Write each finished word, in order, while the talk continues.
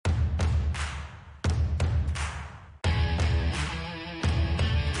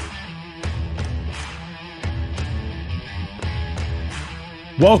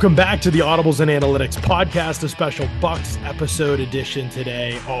Welcome back to the Audibles and Analytics podcast, a special Bucs episode edition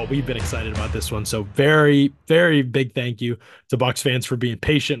today. Oh, we've been excited about this one. So very, very big thank you to Bucs fans for being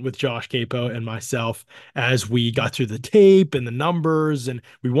patient with Josh Capo and myself as we got through the tape and the numbers, and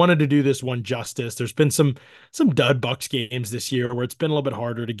we wanted to do this one justice. There's been some dud Bucs games this year where it's been a little bit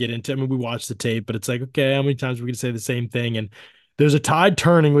harder to get into. I mean, we watched the tape, but it's like, okay, how many times are we going to say the same thing? And there's a tide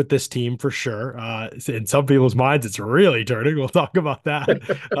turning with this team for sure. In some people's minds, it's really turning. We'll talk about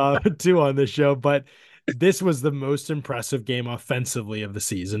that too on this show. But this was the most impressive game offensively of the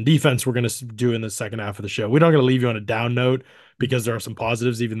season. Defense, we're going to do in the second half of the show. We're not going to leave you on a down note because there are some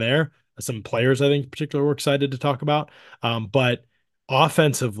positives even there. Some players, I think, in particular, we're excited to talk about. But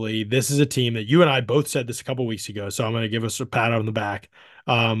offensively, this is a team that you and I both said this a couple weeks ago. So I'm going to give us a pat on the back.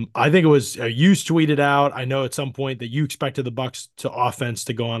 I think it was you tweeted out. I know at some point that you expected the Bucs to offense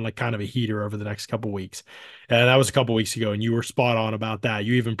to go on like kind of a heater over the next couple weeks, and that was a couple weeks ago, and you were spot on about that.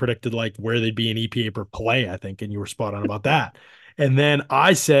 You even predicted like where they'd be in EPA per play, I think, and you were spot on about that. And then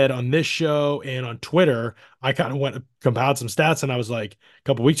I said on this show and on Twitter, I kind of went and compiled some stats, and I was like, a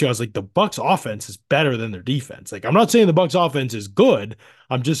couple weeks ago, I was like, the Bucs offense is better than their defense. Like, I'm not saying the Bucs offense is good.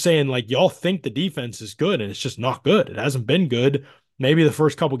 I'm just saying like y'all think the defense is good, and it's just not good. It hasn't been good. Maybe the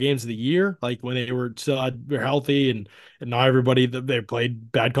first couple games of the year, like when they were still they're healthy, and now everybody they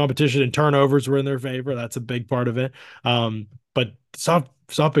played bad competition and turnovers were in their favor. That's a big part of it. But it's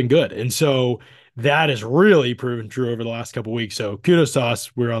not been good, and so that has really proven true over the last couple of weeks. So kudos to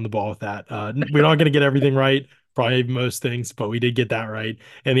us. We're on the ball with that. We're not going to get everything right, probably most things, but we did get that right.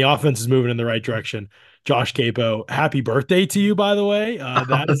 And the offense is moving in the right direction. Josh Capo, happy birthday to you, by the way.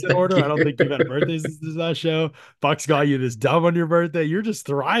 That is in order. I don't think you've had a birthday since this last show. Bucs got you this dub on your birthday. You're just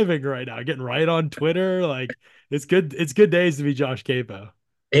thriving right now, getting right on Twitter. Like it's good. It's good days to be Josh Capo.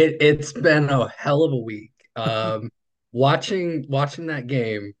 It's been a hell of a week. Watching that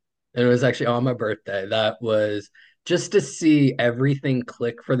game, and it was actually on my birthday. That was just to see everything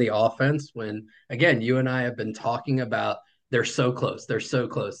click for the offense when again, you and I have been talking about they're so close, they're so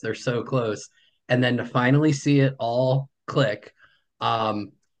close, they're so close. And then to finally see it all click.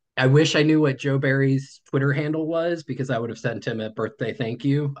 Um, I wish I knew what Joe Barry's Twitter handle was because I would have sent him a birthday thank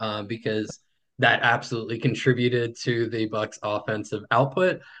you because that absolutely contributed to the Bucs offensive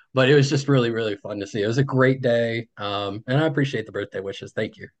output. But it was just really, really fun to see. It was a great day. And I appreciate the birthday wishes.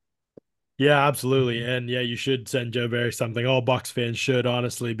 Thank you. Yeah, absolutely. And yeah, you should send Joe Barry something. All Bucs fans should,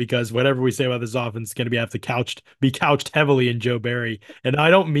 honestly, because whatever we say about this offense is going to be couched heavily in Joe Barry. And I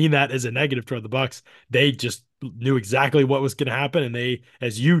don't mean that as a negative toward the Bucs. They just knew exactly what was going to happen. And they,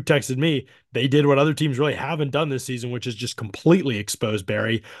 as you texted me, they did what other teams really haven't done this season, which is just completely expose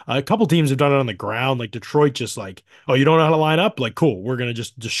Barry. A couple teams have done it on the ground, like Detroit, just like, oh, you don't know how to line up? Like, cool, we're going to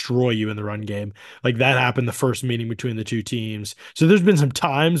just destroy you in the run game. Like that happened the first meeting between the two teams. So there's been some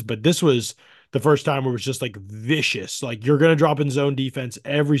times, but this was the first time where it was just like vicious. Like you're going to drop in zone defense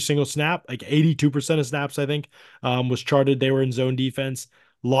every single snap. Like 82% of snaps, I think, was charted. They were in zone defense.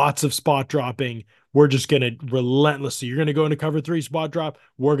 Lots of spot dropping. We're just going to relentlessly, you're going to go into cover three spot drop.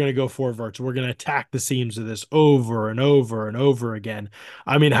 We're going to go four verts. We're going to attack the seams of this over and over and over again.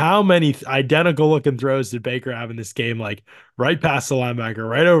 I mean, how many identical looking throws did Baker have in this game? Like right past the linebacker,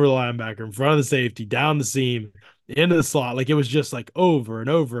 right over the linebacker, in front of the safety, down the seam, into the slot. Like it was just like over and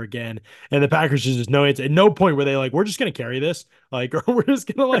over again. And the Packers just no answer. At no point were they like, we're just gonna carry this. Like, or we're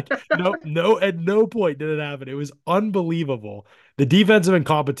just gonna like, no, at no point did it happen. It was unbelievable. The defensive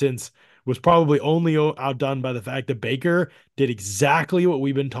incompetence was probably only outdone by the fact that Baker did exactly what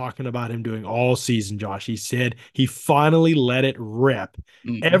we've been talking about him doing all season, Josh. He said he finally let it rip.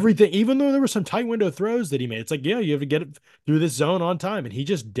 Mhm. Everything, even though there were some tight window throws that he made, it's like, yeah, you have to get it through this zone on time. And he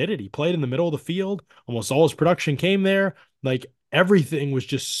just did it. He played in the middle of the field. Almost all his production came there. Like everything was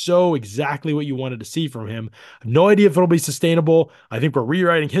just so exactly what you wanted to see from him. I have no idea if it'll be sustainable. I think we're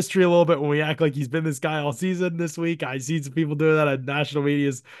rewriting history a little bit when we act like he's been this guy all season this week. I see some people doing that on national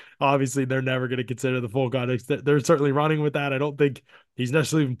medias. Obviously, they're never going to consider the full context. They're certainly running with that. I don't think he's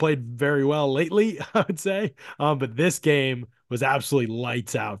necessarily even played very well lately, I would say. But this game was absolutely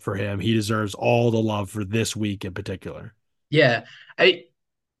lights out for him. He deserves all the love for this week in particular. Yeah. I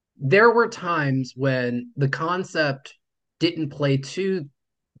There were times when the concept didn't play to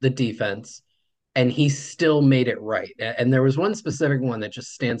the defense and he still made it right. And there was one specific one that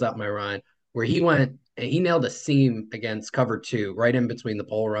just stands out in my mind where he nailed a seam against cover two, right in between the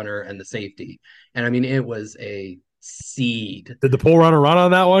pole runner and the safety. And I mean, it was a seed. Did the pole runner run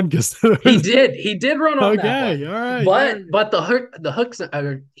on that one? Because He did run on that one, okay, all right, all but right. the hooks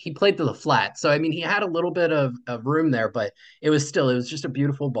he played to the flat, so I mean he had a little bit of room there, but it was just a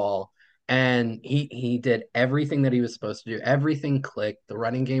beautiful ball. and he did everything that he was supposed to do. Everything clicked. The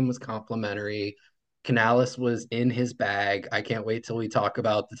running game was complimentary. Canales was in his bag. I can't wait till we talk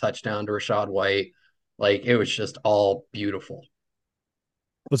about the touchdown to Rashad White. Like it was just all beautiful.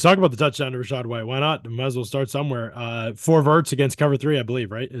 Let's talk about the touchdown to Rashad White. Why not? Might as well start somewhere. Four verts against cover three, I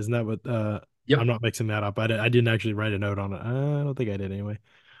believe, right? Isn't that what I'm Yep. not mixing that up. I didn't actually write a note on it. I don't think I did anyway.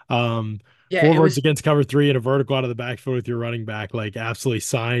 Um, Yeah, Four it verts was against cover three and a vertical out of the backfield with your running back. Like absolutely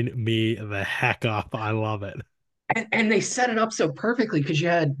sign me the heck up. I love it. and they set it up so perfectly because you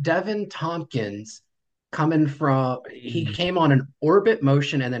had Devin Tompkins coming from he Mm, came on an orbit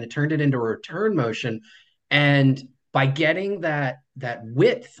motion and then it turned it into a return motion. And by getting that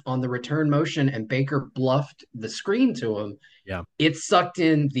width on the return motion and Baker bluffed the screen to him, yeah. it sucked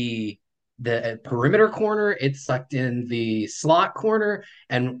in the perimeter corner, it sucked in the slot corner,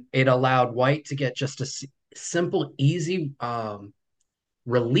 and it allowed White to get just a simple, easy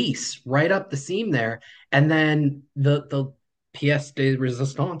release right up the seam there. And then the pièce de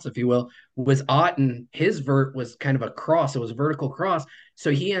resistance, if you will, was Otten. His vert was kind of a cross. It was a vertical cross. So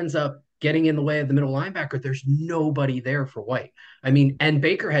he ends up getting in the way of the middle linebacker. There's nobody there for White. I mean, and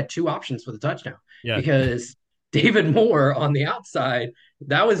Baker had two options for the touchdown Yeah. because David Moore on the outside,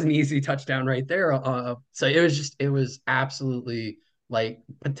 that was an easy touchdown right there. So it was absolutely like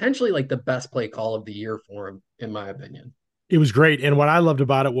potentially like the best play call of the year for him, in my opinion. It was great. And what I loved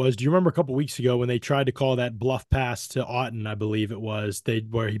about it was, do you remember a couple weeks ago when they tried to call that bluff pass to Otten, I believe it was, they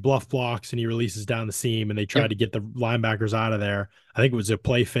where he bluff blocks and he releases down the seam and they tried Yep. to get the linebackers out of there. I think it was a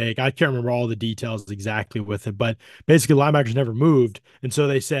play fake. I can't remember all the details exactly with it, but basically linebackers never moved. And so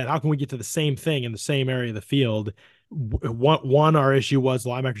they said, how can we get to the same thing in the same area of the field? One, our issue was the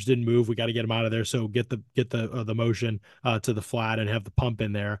linebackers didn't move. We got to get them out of there. So get the motion to the flat and have the pump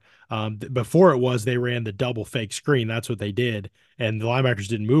in there. Before it was they ran the double fake screen. That's what they did, and the linebackers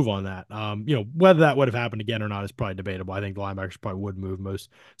didn't move on that. Whether that would have happened again or not is probably debatable. I think the linebackers probably would move most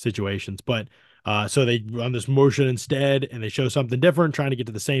situations, but so they run this motion instead, and they show something different, trying to get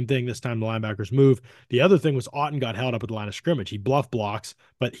to the same thing. This time the linebackers move. The other thing was Otten got held up at the line of scrimmage. He bluff blocks,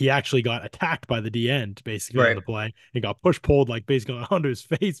 but he actually got attacked by the D end basically on Right. the play and got push pulled like basically onto his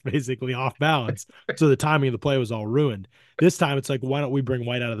face, basically off balance. So the timing of the play was all ruined. This time it's like, why don't we bring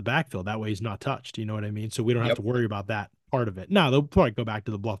White out of the backfield? That way he's not touched. You know what I mean? So we don't have to Yep. worry about that part of it. Now they'll probably go back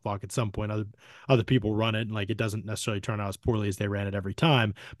to the bluff block at some point. Other people run it, and like it doesn't necessarily turn out as poorly as they ran it every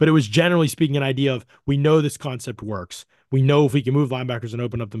time. But it was generally speaking an idea of we know this concept works. We know if we can move linebackers and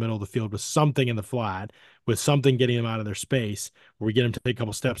open up the middle of the field with something in the flat, with something getting them out of their space, where we get them to take a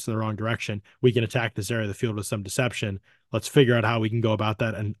couple steps in the wrong direction, we can attack this area of the field with some deception. Let's figure out how we can go about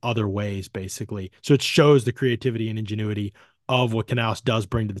that in other ways, basically. So it shows the creativity and ingenuity of what Canales does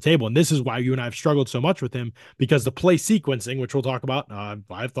bring to the table. And this is why you and I have struggled so much with him, because the play sequencing, which we'll talk about, I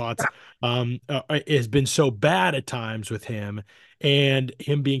have thoughts, has been so bad at times with him. And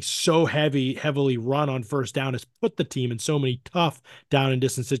him being so heavily run on first down has put the team in so many tough down and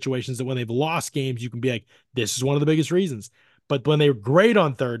distance situations that when they've lost games, you can be like, this is one of the biggest reasons. But when they're great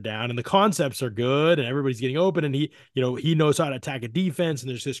on third down and the concepts are good and everybody's getting open and he knows how to attack a defense and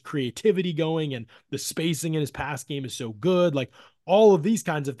there's this creativity going and the spacing in his pass game is so good. Like all of these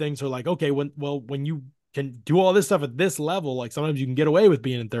kinds of things are like, okay, when you can do all this stuff at this level, like sometimes you can get away with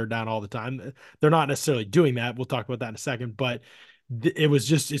being in third down all the time. They're not necessarily doing that. We'll talk about that in a second, but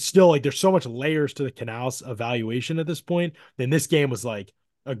it's still like there's so much layers to the Canals evaluation at this point. Then this game was like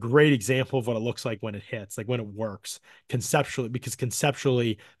a great example of what it looks like when it hits, like when it works conceptually, because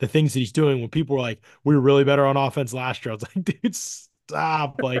conceptually, the things that he's doing, when people were like, we were really better on offense last year, I was like, dude,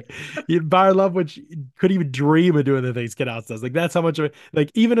 stop. Like, Byron Leftwich couldn't even dream of doing the things Canals does. Like, that's how much of it, like,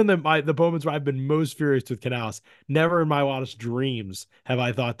 even in the moments where I've been most furious with Canals, never in my wildest dreams have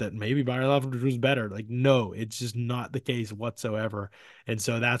I thought that maybe Byron Leftwich was better. Like, no, it's just not the case whatsoever. And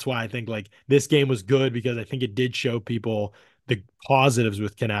so that's why I think, like, this game was good because I think it did show people the positives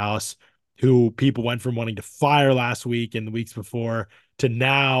with Canales, who people went from wanting to fire last week and the weeks before to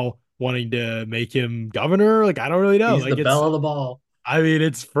now wanting to make him governor. Like, I don't really know. He's the Like, belle of the ball. I mean,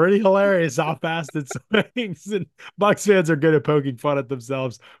 it's pretty hilarious how fast it swings. And Bucs fans are good at poking fun at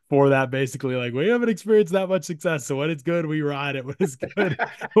themselves for that. Basically, like, we haven't experienced that much success. So when it's good, we ride it. When it's good,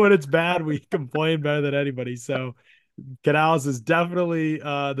 when it's bad, we complain better than anybody. So Canales is definitely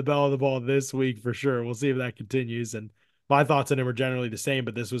the belle of the ball this week for sure. We'll see if that continues. And my thoughts on him are generally the same,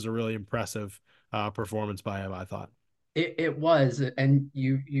 but this was a really impressive performance by him, I thought. It was, and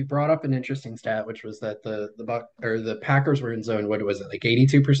you brought up an interesting stat, which was that the Buck or the Packers were in zone. What was it, like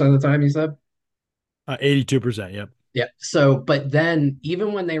 82% of the time? You said. 82%. Yep. Yeah. So, but then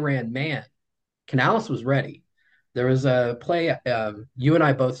even when they ran man, Canales was ready. There was a play you and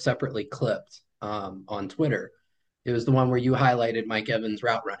I both separately clipped on Twitter. It was the one where you highlighted Mike Evans'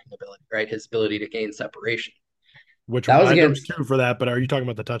 route running ability, right? His ability to gain separation. Which That was there was against two for that, but are you talking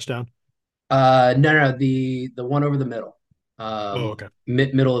about the touchdown? no, the one over the middle, Oh, okay.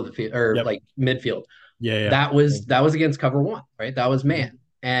 middle of the field or Yep. like midfield. Yeah, yeah. That was against cover one, right? That was Mhm. man,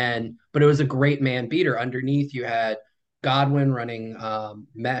 and but it was a great man beater. Underneath, you had Godwin running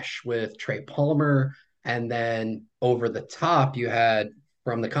mesh with Trey Palmer, and then over the top, you had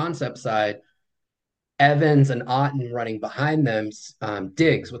from the concept side Evans and Otten running behind them,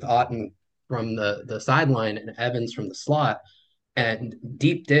 Diggs with Otten from the sideline and Evans from the slot and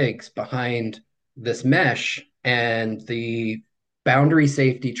deep digs behind this mesh. And the boundary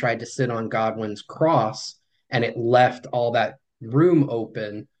safety tried to sit on Godwin's cross, and it left all that room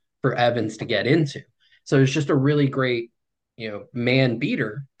open for Evans to get into. So it's just a really great, man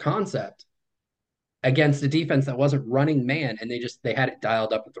beater concept against a defense that wasn't running man, and they had it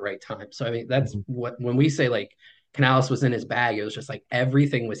dialed up at the right time. So I mean, that's Mhm. what when we say like Canales was in his bag, it was just like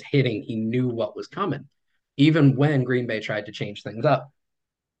everything was hitting. He knew what was coming, even when Green Bay tried to change things up.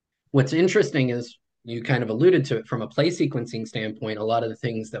 What's interesting is you kind of alluded to it from a play sequencing standpoint. A lot of the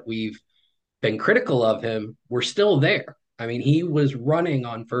things that we've been critical of him were still there. I mean, he was running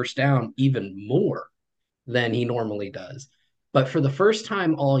on first down even more than he normally does. But for the first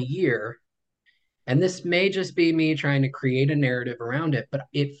time all year, and this may just be me trying to create a narrative around it, but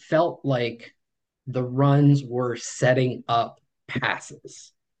it felt like the runs were setting up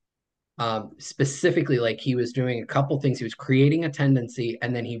passes. Specifically, like he was doing a couple things. He was creating a tendency,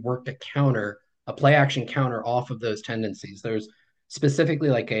 and then he worked a play action counter off of those tendencies. There's specifically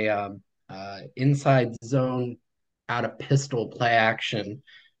like a inside zone out of pistol play action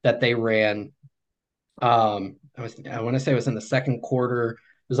that they ran. I want to say it was in the second quarter. It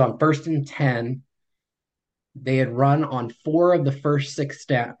was on 1st and 10. They had run on four of the first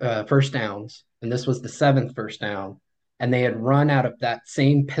downs, and this was the seventh first down. And they had run out of that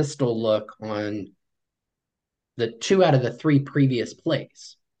same pistol look on the two out of the three previous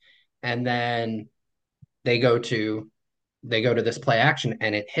plays. And then they go to this play action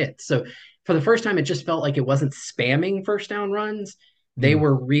and it hits. So for the first time, it just felt like it wasn't spamming first down runs. They Mhm.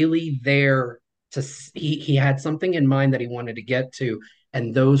 were really there to he had something in mind that he wanted to get to,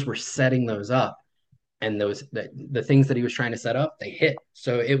 and those were setting those up, and the things that he was trying to set up, they hit.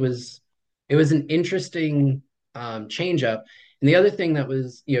 So it was an interesting change up. And the other thing that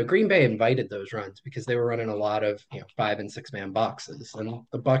was, Green Bay invited those runs because they were running a lot of 5 and 6 man boxes, and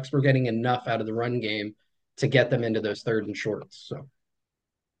the Bucs were getting enough out of the run game to get them into those third and shorts. So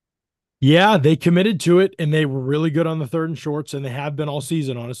Yeah, they committed to it and they were really good on the third and shorts, and they have been all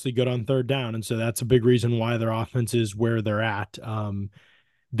season, honestly, good on third down. And so that's a big reason why their offense is where they're at.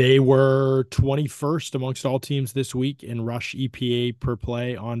 They were 21st amongst all teams this week in rush EPA per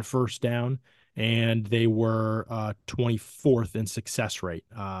play on first down, and they were 24th in success rate,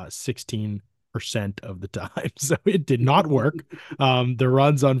 16% of the time. So it did not work. The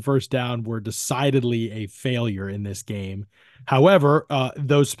runs on first down were decidedly a failure in this game. However,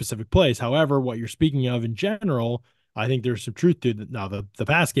 those specific plays, however, what you're speaking of in general, I think there's some truth to that. Now, the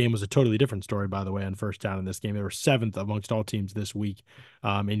pass game was a totally different story, by the way, on first down in this game. They were seventh amongst all teams this week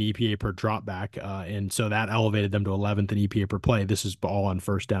in EPA per dropback. And so that elevated them to 11th in EPA per play. This is all on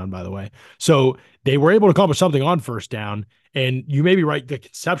first down, by the way. So they were able to accomplish something on first down. And you may be right that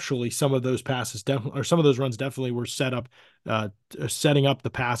conceptually, some of those passes or some of those runs definitely were setting up the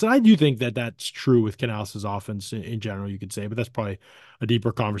pass. And I do think that that's true with Canales' offense in general, you could say, but that's probably a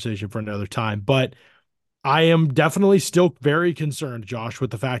deeper conversation for another time. But I am definitely still very concerned, Josh,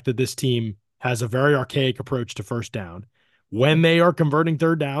 with the fact that this team has a very archaic approach to first down. When they are converting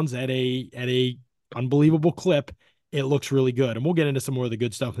third downs at a unbelievable clip, it looks really good. And we'll get into some more of the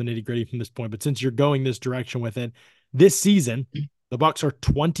good stuff in the nitty-gritty from this point. But since you're going this direction with it, this season, the Bucs are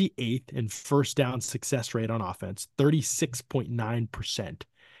 28th in first down success rate on offense, 36.9%.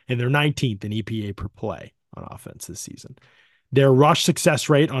 And they're 19th in EPA per play on offense this season. Their rush success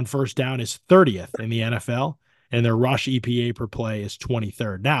rate on first down is 30th in the NFL, and their rush EPA per play is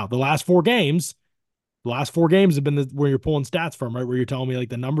 23rd. Now, the last four games have been where you're pulling stats from, right? Where you're telling me like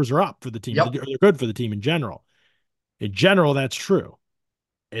the numbers are up for the team, or yep, they're good for the team in general. In general, that's true.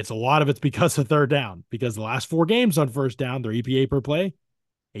 It's a lot of it's because of third down, because the last four games on first down, their EPA per play,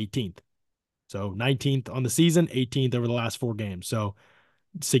 18th. So 19th on the season, 18th over the last four games. So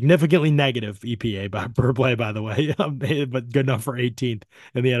significantly negative EPA per play, by the way, but good enough for 18th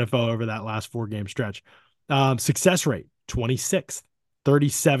in the NFL over that last four-game stretch. Success rate, 26th,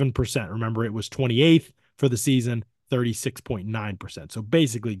 37%. Remember, it was 28th for the season, 36.9%. So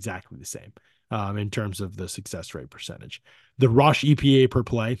basically exactly the same in terms of the success rate percentage. The rush EPA per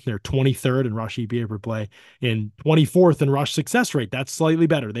play, they're 23rd in rush EPA per play and 24th in rush success rate. That's slightly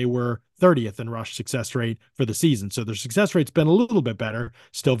better. They were 30th in rush success rate for the season. So their success rate's been a little bit better,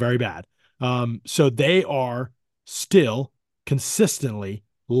 still very bad. So they are still consistently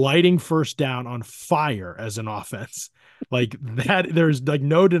lighting first down on fire as an offense. Like that, there's like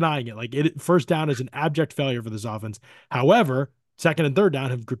no denying it. Like first down is an abject failure for this offense. However, second and third down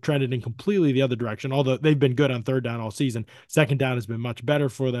have trended in completely the other direction. Although they've been good on third down all season, second down has been much better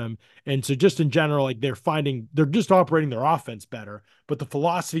for them. And so, just in general, like they're just operating their offense better. But the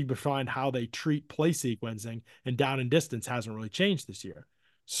philosophy behind how they treat play sequencing and down and distance hasn't really changed this year.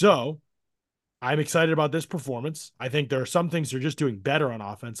 So I'm excited about this performance. I think there are some things they're just doing better on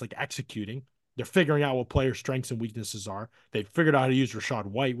offense, like executing. They're figuring out what players' strengths and weaknesses are. They've figured out how to use Rachaad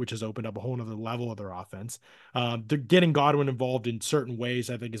White, which has opened up a whole other level of their offense. They're getting Godwin involved in certain ways,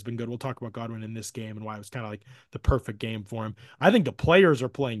 I think has been good. We'll talk about Godwin in this game and why it was kind of like the perfect game for him. I think the players are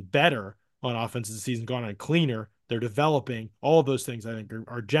playing better on offense as the season's gone on, cleaner. They're developing. All of those things I think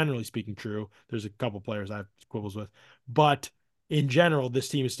are generally speaking true. There's a couple players I have quibbles with. But in general, this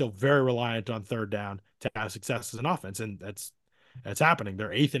team is still very reliant on third down to have success as an offense, and that's happening.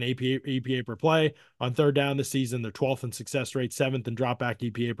 They're eighth in EPA per play on third down this season. They're 12th in success rate, seventh in dropback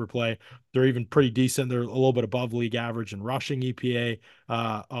EPA per play. They're even pretty decent. They're a little bit above league average in rushing EPA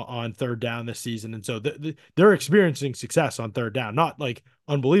on third down this season. And so they're experiencing success on third down, not like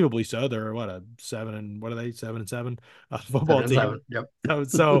unbelievably so. They're a 7-7 football 7-7. team. Yep.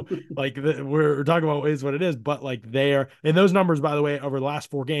 So like we're talking about is what it is, but like they are, and those numbers, by the way, over the last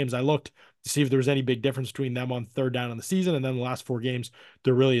 4 games, I looked to see if there was any big difference between them on third down in the season and then the last 4 games.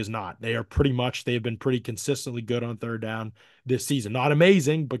 There really is not. They've been pretty consistently good on third down this season. Not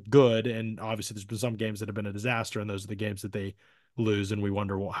amazing, but good. And obviously there's been some games that have been a disaster, and those are the games that they lose. And we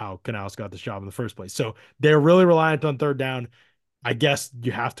wonder how Canales got this job in the first place. So they're really reliant on third down. I guess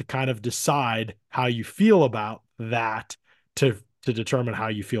you have to kind of decide how you feel about that to determine how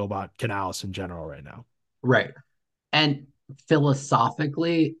you feel about Canales in general right now. Right. And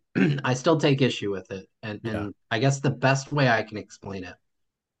philosophically, I still take issue with it. And Yeah. I guess the best way I can explain it,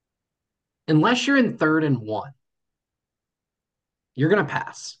 unless you're in 3rd and 1, you're gonna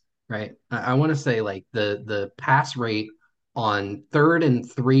pass, right? I want to say like the pass rate on 3rd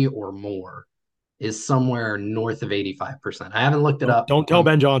and 3 or more is somewhere north of 85%. I haven't looked it up. Don't tell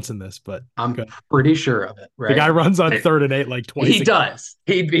Ben Johnson this, but I'm good. pretty sure of it, The right? guy runs on 3rd and 8 like twice He a game. does.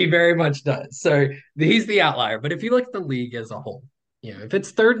 He very much does. So he's the outlier. But if you look at the league as a whole, if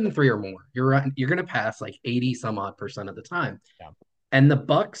it's 3rd and 3 or more, you're going to pass like 80 some odd percent of the time. Yeah. And the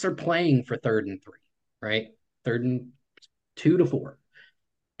Bucs are playing for 3rd and 3, right? 3rd and 2 to 4.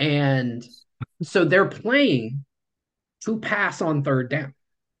 And so they're playing to pass on third down,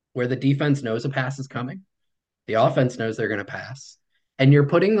 where the defense knows a pass is coming. The offense knows they're going to pass. And you're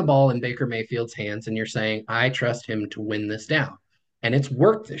putting the ball in Baker Mayfield's hands and you're saying, I trust him to win this down. And it's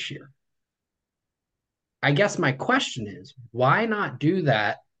worked this year. I guess my question is, why not do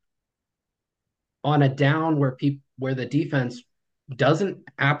that on a down where the defense doesn't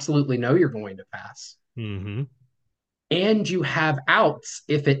absolutely know you're going to pass, Mm-hmm. and you have outs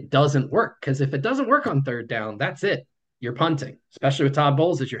if it doesn't work? Because if it doesn't work on third down, that's it. You're punting, especially with Todd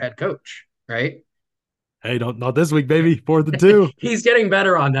Bowles as your head coach, right? Hey, don't not this week, baby. 4th and 2. He's getting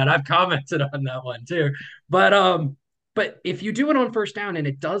better on that. I've commented on that one too. But if you do it on first down and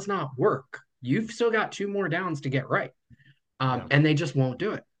it does not work, you've still got 2 more downs to get right. Yeah. And they just won't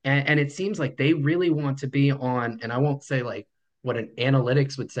do it. And it seems like they really want to be on, and I won't say like what an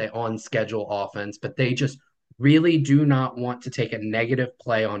analytics would say on schedule offense, but they just really do not want to take a negative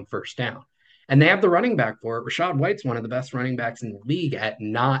play on first down. And they have the running back for it. Rachaad White's one of the best running backs in the league at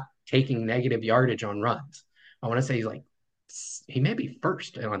not taking negative yardage on runs. I want to say he may be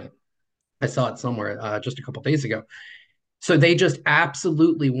first on it. I saw it somewhere just a couple of days ago. So they just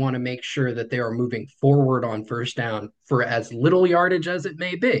absolutely want to make sure that they are moving forward on first down for as little yardage as it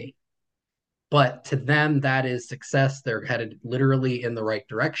may be. But to them, that is success. They're headed literally in the right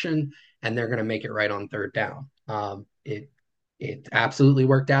direction, and they're going to make it right on third down. It absolutely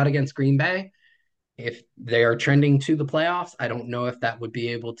worked out against Green Bay. If they are trending to the playoffs, I don't know if that would be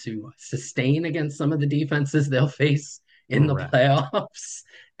able to sustain against some of the defenses they'll face in the Correct. playoffs.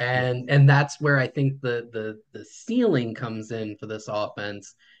 Yeah. And that's where I think the ceiling comes in for this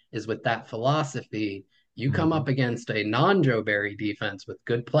offense, is with that philosophy. You come Mm-hmm. up against a non-Joe Barry defense with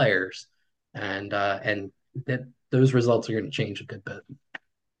good players, and that those results are going to change a good bit.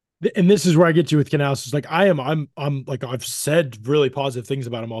 And this is where I get to with Canales. It's like I'm like I've said really positive things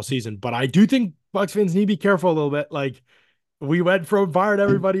about him all season, but I do think Bucks fans need to be careful a little bit. Like we went from fired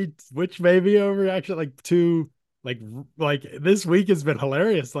everybody, which may be a overreaction, like to like like this week has been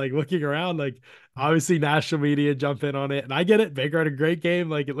hilarious. Like looking around, like obviously national media jump in on it, and I get it. Baker had a great game.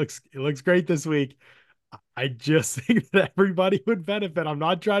 Like it looks great this week. I just think that everybody would benefit. I'm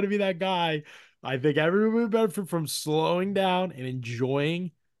not trying to be that guy. I think everyone would benefit from slowing down and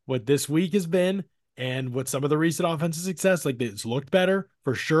enjoying what this week has been and what some of the recent offensive success. Like it's looked better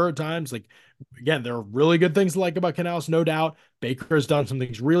for sure at times. Like again, there are really good things to like about Canales, no doubt. Baker has done some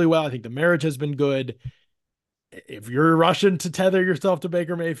things really well. I think the marriage has been good. If you're rushing to tether yourself to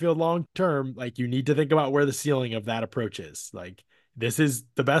Baker Mayfield long term, like you need to think about where the ceiling of that approach is. Like this is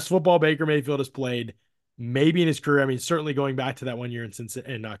the best football Baker Mayfield has played, maybe in his career. I mean, certainly going back to that 1 year in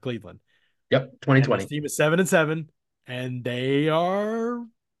Cincinnati, in Cleveland. Yep, And this 2020. team is 7-7, and they are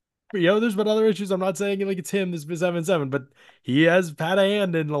there's been other issues. I'm not saying like it's him that's been 7-7, but he has had a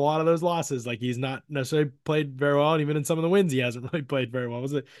hand in a lot of those losses. Like he's not necessarily played very well, and even in some of the wins, he hasn't really played very well.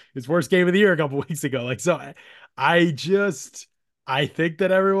 Was it his worst game of the year a couple weeks ago? Like so, I just I think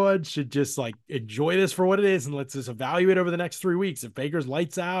that everyone should just like enjoy this for what it is, and let's just evaluate over the next 3 weeks. If Baker's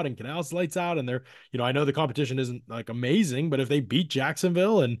lights out and Canales lights out, and they're I know the competition isn't like amazing, but if they beat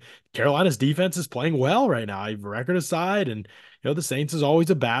Jacksonville and Carolina's defense is playing well right now, record aside, and the Saints is always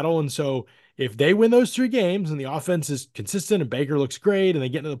a battle. And so if they win those 3 games and the offense is consistent and Baker looks great and they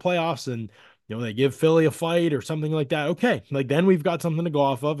get into the playoffs and they give Philly a fight or something like that, okay, like then we've got something to go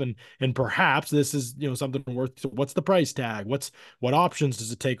off of, and perhaps this is something worth. So what's the price tag? What options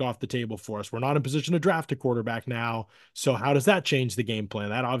does it take off the table for us? We're not in position to draft a quarterback now, so how does that change the game plan?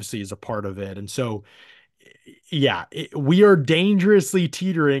 That obviously is a part of it. And so yeah, we are dangerously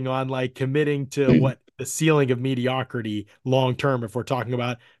teetering on like committing to what the ceiling of mediocrity long term if we're talking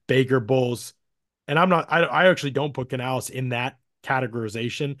about Baker Bulls. And I actually don't put Canales in that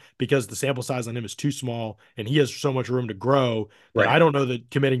categorization because the sample size on him is too small and he has so much room to grow that I Right. don't know that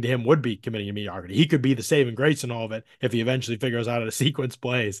committing to him would be committing to mediocrity. He could be the saving grace in all of it if he eventually figures out how to sequence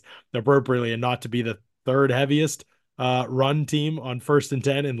plays appropriately and not to be the third heaviest run team on 1st and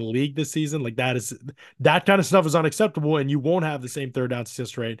 10 in the league this season. Like that kind of stuff is unacceptable, and you won't have the same third down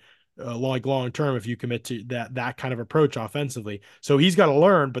success rate like long term if you commit to that kind of approach offensively. So he's got to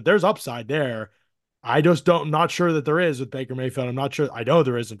learn, but there's upside there. I just don't not sure that there is with Baker Mayfield. I'm not sure. I know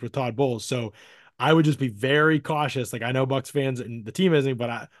there isn't with Todd Bowles. So I would just be very cautious. Like I know Bucks fans and the team isn't,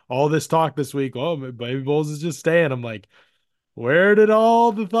 but all this talk this week, oh, maybe Bowles is just staying. I'm like, where did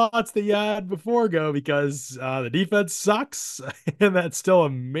all the thoughts that you had before go? Because the defense sucks, and that's still a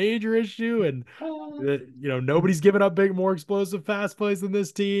major issue. And nobody's giving up more explosive fast plays than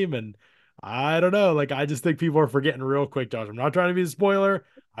this team. And I don't know. Like I just think people are forgetting real quick, Josh. I'm not trying to be a spoiler.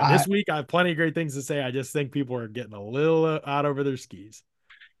 I This week I have plenty of great things to say. I just think people are getting a little out over their skis.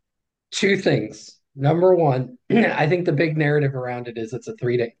 Two things. Number one, I think the big narrative around it is it's a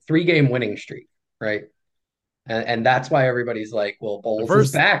 3 game winning streak, right? And that's why everybody's like, well, The Bowles is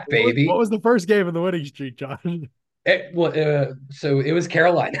first, back, what baby. was the first game of the winning streak, John? So it was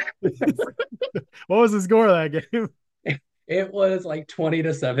Carolina. What was the score of that game? It was like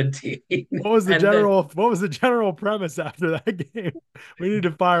 20-17. And then What was the general premise after that game? We need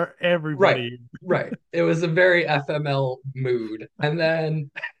to fire right, everybody. right. It was a very FML mood. The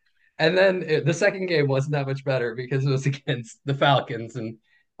second game wasn't that much better because it was against the Falcons and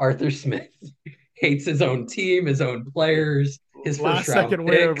Arthur Smith hates his own team, his own players, his first Last round second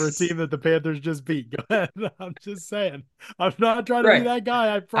win over a picks. team that the Panthers just beat. Go ahead. I'm just saying. I'm not trying to be Right. that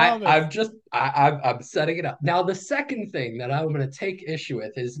guy. I I, promise. I'm just I'm setting it up. Now, the second thing that I'm going to take issue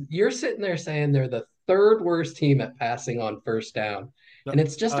with is you're sitting there saying they're the third worst team at passing on first down. No, And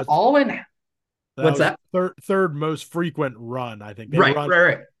it's just uh, all in that what's was that? third most frequent run. I think they Right, run right,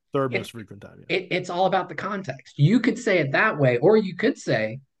 right. third It, most frequent time. Yeah, it's all about the context. You could say it that way, or you could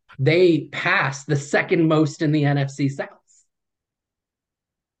say they pass the second most in the NFC South.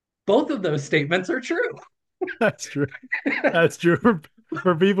 Both of those statements are true. that's true. That's true.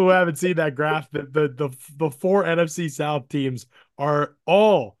 For people who haven't seen that graph, the four NFC South teams are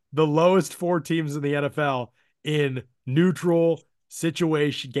all the lowest four teams in the NFL in neutral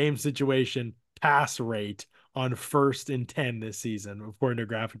game situation pass rate on 1st and 10 this season, according to a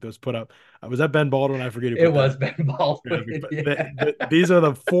graphic that was put up. Was that Ben Baldwin? I forget who It put that was Ben graphic, Baldwin. but Yeah. these are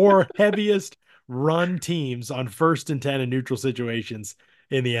the four heaviest run teams on 1st and 10 in neutral situations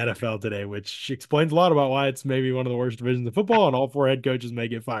in the NFL today, which explains a lot about why it's maybe one of the worst divisions of football and all four head coaches may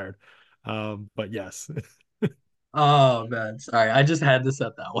get fired. But yes. Oh man, sorry. I just had to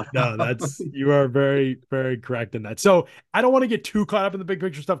set that one No, up. that's you are very, very correct in that. So I don't want to get too caught up in the big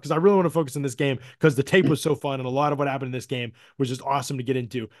picture stuff because I really want to focus on this game because the tape was so fun and a lot of what happened in this game was just awesome to get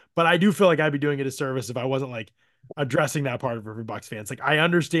into. But I do feel like I'd be doing a disservice if I wasn't like addressing that part of it for Bucks fans. Like I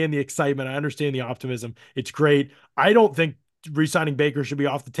understand the excitement, I understand the optimism. It's great. I don't think re-signing Baker should be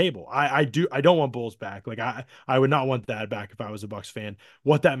off the table. I don't want Bulls back. Like I would not want that back if I was a Bucks fan.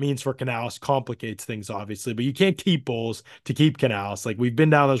 What that means for Canales complicates things, obviously, but you can't keep Bulls to keep Canales. Like we've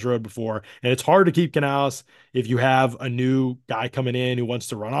been down this road before, and it's hard to keep Canales if you have a new guy coming in who wants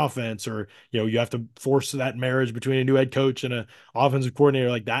to run offense, or you have to force that marriage between a new head coach and a offensive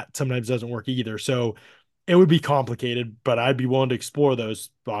coordinator. Like that sometimes doesn't work either. So it would be complicated, but I'd be willing to explore those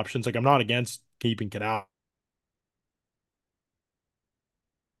options. Like I'm not against keeping Canales.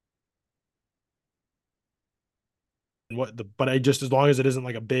 But I just, as long as it isn't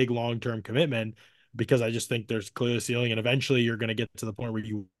like a big long-term commitment, because I just think there's clearly a ceiling, and eventually you're going to get to the point where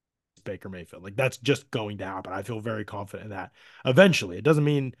you Baker Mayfield. Like that's just going to happen. I feel very confident in that. Eventually, it doesn't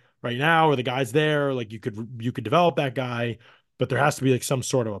mean right now or the guy's there. Like you could develop that guy, but there has to be like some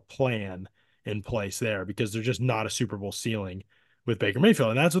sort of a plan in place there because there's just not a Super Bowl ceiling with Baker Mayfield,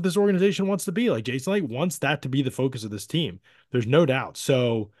 and that's what this organization wants to be. Like Jason Light wants that to be the focus of this team. There's no doubt.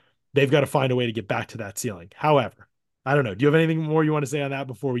 So they've got to find a way to get back to that ceiling. However, I don't know. Do you have anything more you want to say on that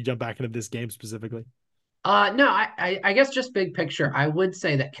before we jump back into this game specifically? No, I guess just big picture, I would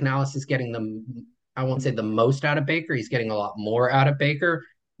say that Canales is getting I won't say the most out of Baker. He's getting a lot more out of Baker.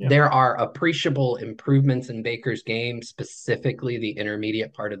 Yeah. There are appreciable improvements in Baker's game, specifically the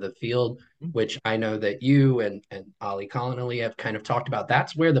intermediate part of the field, which I know that you and Ali Connolly have kind of talked about.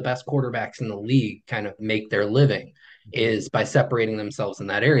 That's where the best quarterbacks in the league kind of make their living, Mhm. is by separating themselves in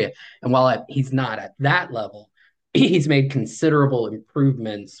that area. And while he's not at that level, he's made considerable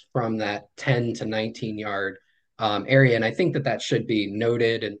improvements from that 10 to 19 yard area. And I think that that should be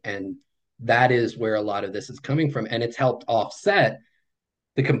noted. And that is where a lot of this is coming from. And it's helped offset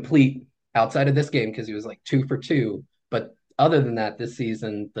the complete, outside of this game, because he was like 2 for 2. But other than that, this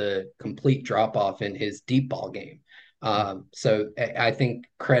season, the complete drop off in his deep ball game. So I think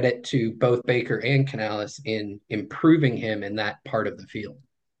credit to both Baker and Canales in improving him in that part of the field.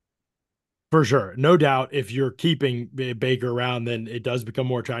 For sure. No doubt if you're keeping Baker around, then it does become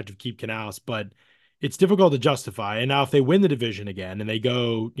more attractive to keep Canales, but it's difficult to justify. And now if they win the division again and they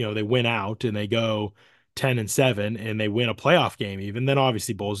go, they win out and they go 10-7 and they win a playoff game even, then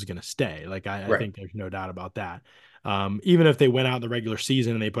obviously Bulls is going to stay. Like I Right. think there's no doubt about that. Even if they went out in the regular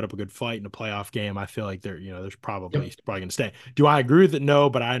season and they put up a good fight in a playoff game, I feel like there's Yep. probably going to stay. Do I agree with it? No,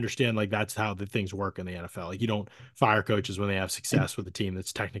 but I understand like that's how the things work in the NFL. Like you don't fire coaches when they have success with a team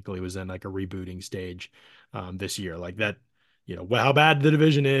that's technically was in like a rebooting stage this year. Like that, well, how bad the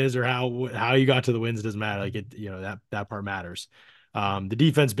division is or how you got to the wins doesn't matter. Like it, that part matters. The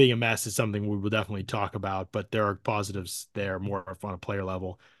defense being a mess is something we will definitely talk about, but there are positives there more on a player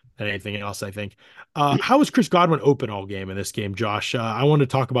level than anything else, I think. How was Chris Godwin open all game in this game, Josh? I want to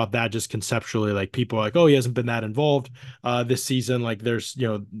talk about that just conceptually. Like people are like, oh, he hasn't been that involved this season. Like there's,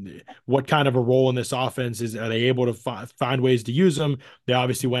 what kind of a role in this offense are they able to find ways to use him? They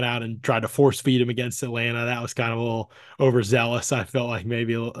obviously went out and tried to force feed him against Atlanta. That was kind of a little overzealous. I felt like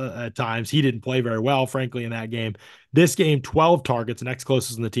maybe at times he didn't play very well, frankly, in that game. This game, 12 targets. Next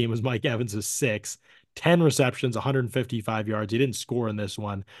closest in the team was Mike Evans with 6, 10 receptions, 155 yards. He didn't score in this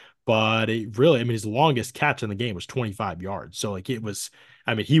one, but it really, I mean, his longest catch in the game was 25 yards. So like it was,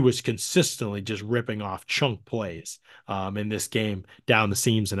 I mean, he was consistently just ripping off chunk plays in this game down the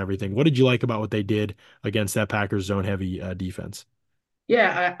seams and everything. What did you like about what they did against that Packers zone heavy defense?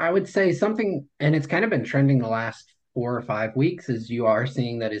 Yeah, I would say something, and it's kind of been trending the last 4 or 5 weeks, is you are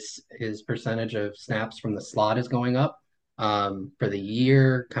seeing that his percentage of snaps from the slot is going up. For the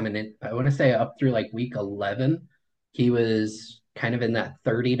year coming in, I want to say up through like week 11, he was kind of in that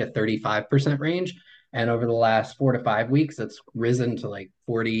 30 to 35% range. And over the last 4 to 5 weeks, it's risen to like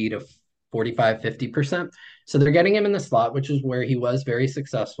 40 to 45, 50%. So they're getting him in the slot, which is where he was very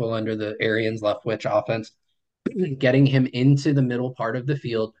successful under the Arians Leftwich offense, getting him into the middle part of the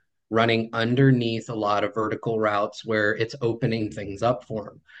field, running underneath a lot of vertical routes where it's opening things up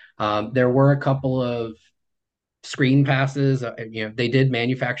for him. There were a couple of screen passes. They did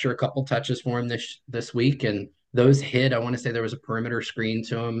manufacture a couple touches for him this week, and those hit. I want to say there was a perimeter screen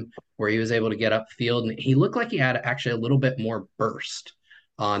to him where he was able to get upfield, and he looked like he had actually a little bit more burst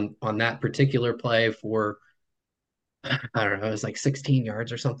on that particular play for, I don't know, it was like 16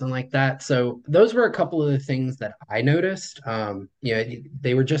 yards or something like that. So those were a couple of the things that I noticed.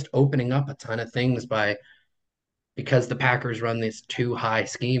 They were just opening up a ton of things by because the Packers run this too high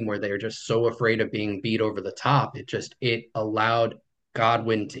scheme where they're just so afraid of being beat over the top, it allowed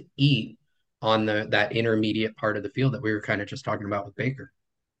Godwin to eat on the that intermediate part of the field that we were kind of just talking about with Baker.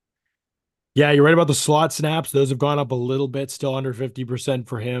 Yeah, you're right about the slot snaps. Those have gone up a little bit, still under 50%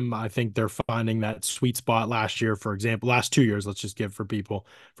 for him. I think they're finding that sweet spot last year, for example, last 2 years, let's just give for people.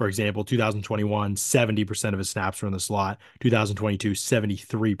 For example, 2021, 70% of his snaps were in the slot. 2022,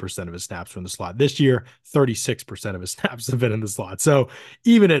 73% of his snaps were in the slot. This year, 36% of his snaps have been in the slot. So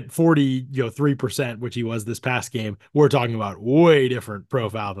even at 43%, which he was this past game, we're talking about way different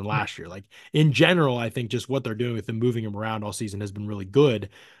profile than last year. Like in general, I think just what they're doing with him moving him around all season has been really good.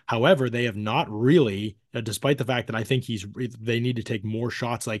 However, they have not really, despite the fact that I think they need to take more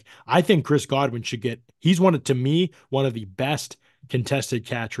shots. Like I think Chris Godwin should get, he's to me, one of the best contested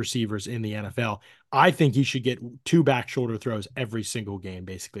catch receivers in the NFL. I think he should get two back shoulder throws every single game,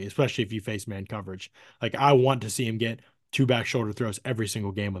 basically, especially if you face man coverage. Like I want to see him get two back shoulder throws every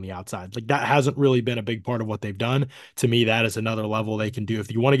single game on the outside. Like that hasn't really been a big part of what they've done. To me, that is another level they can do.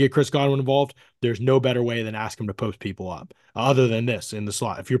 If you want to get Chris Godwin involved, there's no better way than ask him to post people up other than this in the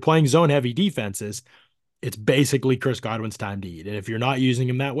slot. If you're playing zone heavy defenses, it's basically Chris Godwin's time to eat. And if you're not using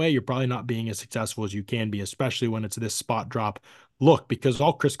him that way, you're probably not being as successful as you can be, especially when it's this spot drop look, because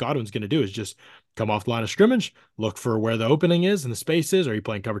all Chris Godwin's going to do is just come off the line of scrimmage, look for where the opening is and the space is. Are you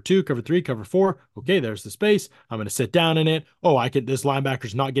playing cover 2, cover 3, cover 4? Okay, there's the space. I'm going to sit down in it. Oh, this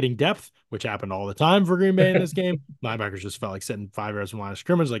linebacker's not getting depth, which happened all the time for Green Bay in this game. Linebackers just felt like sitting 5 yards from the line of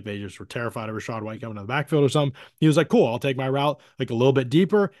scrimmage, like they just were terrified of Rachaad White coming to the backfield or something. He was like, cool, I'll take my route like a little bit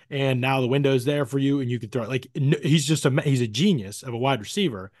deeper, and now the window's there for you, and you can throw it. Like he's a genius of a wide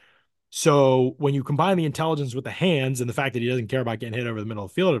receiver. So when you combine the intelligence with the hands and the fact that he doesn't care about getting hit over the middle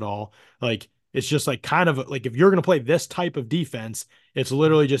of the field at all, like it's just like kind of like if you're going to play this type of defense, it's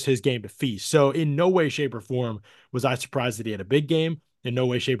literally just his game to feast. So in no way, shape, or form was I surprised that he had a big game. In no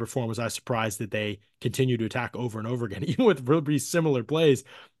way, shape, or form was I surprised that they continue to attack over and over again, even with really similar plays.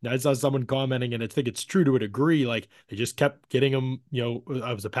 I saw someone commenting, and I think it's true to a degree. Like they just kept getting him.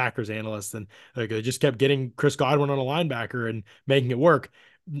 I was a Packers analyst, and like they just kept getting Chris Godwin on a linebacker and making it work.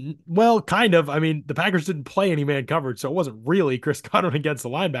 Well, kind of. I mean, the Packers didn't play any man coverage, so it wasn't really Chris Godwin against the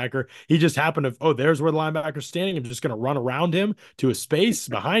linebacker. He just happened to, oh, there's where the linebacker's standing. I'm just going to run around him to a space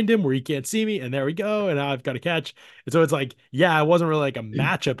behind him where he can't see me, and there we go. And now I've got a catch. And so it's like, yeah, it wasn't really like a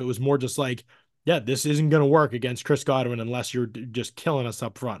matchup. It was more just like, yeah, this isn't going to work against Chris Godwin unless you're just killing us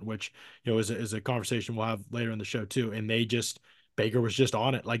up front, which is a conversation we'll have later in the show too. And Baker was just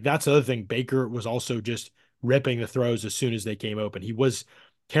on it. Like that's the other thing. Baker was also just ripping the throws as soon as they came open. He was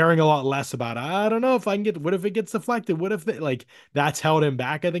caring a lot less about, I don't know if I can what if it gets deflected? What if like that's held him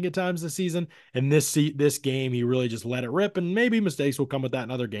back, I think, at times this season. And this game, he really just let it rip. And maybe mistakes will come with that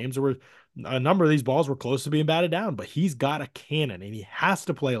in other games where a number of these balls were close to being batted down, but he's got a cannon and he has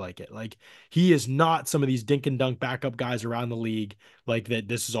to play like it. Like he is not some of these dink and dunk backup guys around the league. Like that,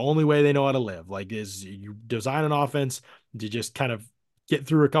 this is the only way they know how to live. Like is you design an offense to just kind of get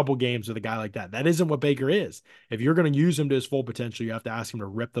through a couple games with a guy like that. That isn't what Baker is. If you're going to use him to his full potential, you have to ask him to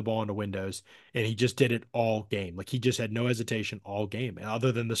rip the ball into windows. And he just did it all game. Like he just had no hesitation all game,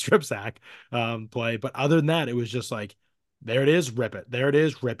 other than the strip sack play. But other than that, it was just like, there it is, rip it. There it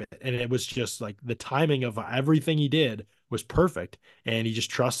is, rip it. And it was just like the timing of everything he did was perfect. And he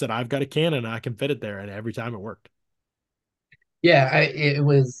just trusted I've got a cannon and I can fit it there. And every time it worked. Yeah, it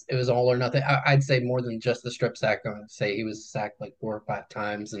was all or nothing. I'd say more than just the strip sack. I would say he was sacked like 4 or 5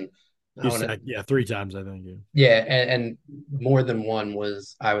 times, and I He want to sacked, yeah, 3 times, I think. Yeah. yeah, and more than one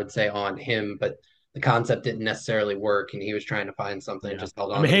was I would say on him, but the concept didn't necessarily work, and he was trying to find something, Yeah. just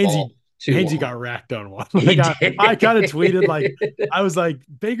held I on mean, to the ball too Hainsey long. got racked on one. He Like I kind of tweeted like did. I was like,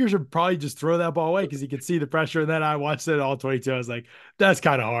 Baker should probably just throw that ball away because he could see the pressure. And then I watched it all 22. I was like, that's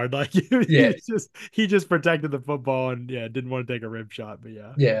kind of hard. Like Yeah, he just protected the football and yeah, didn't want to take a rib shot. But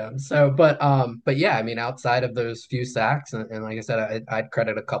yeah. yeah. So, but yeah, I mean, outside of those few sacks, and like I said, I'd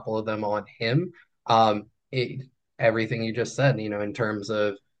credit a couple of them on him. Um, it, everything you just said, in terms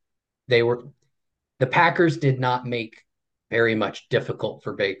of they were the Packers did not make very much difficult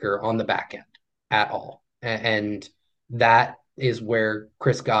for Baker on the back end at all. And that is where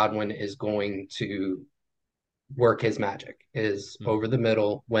Chris Godwin is going to work his magic is Mhm. over the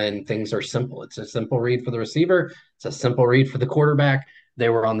middle when things are simple. It's a simple read for the receiver, it's a simple read for the quarterback. They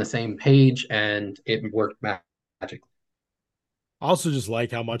were on the same page and it worked magically. I also just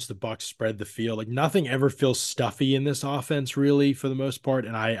like how much the Bucs spread the field. Like nothing ever feels stuffy in this offense, really, for the most part.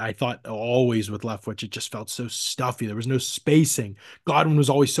 And I thought always with Leftwich, it just felt so stuffy. There was no spacing. Godwin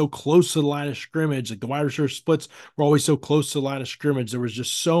was always so close to the line of scrimmage. Like the wide receiver splits were always so close to the line of scrimmage. There was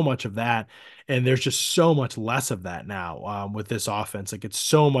just so much of that. And there's just so much less of that now with this offense. Like it's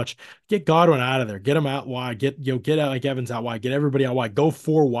so much. Get Godwin out of there. Get him out wide. Get out like Evans out wide. Get everybody out wide. Go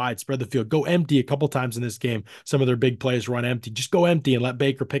four wide. Spread the field. Go empty a couple times in this game. Some of their big plays run empty. Just go empty and let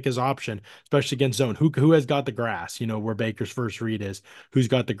Baker pick his option, especially against zone. Who has got the grass? Where Baker's first read is. Who's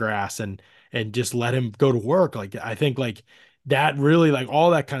got the grass and just let him go to work. Like I think like that really like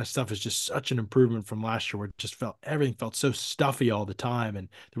all that kind of stuff is just such an improvement from last year where it just felt everything felt so stuffy all the time and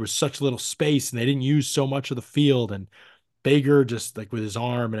there was such little space and they didn't use so much of the field and Baker just like with his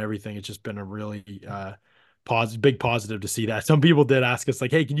arm and everything it's just been a really big positive to see that. Some people did ask us like,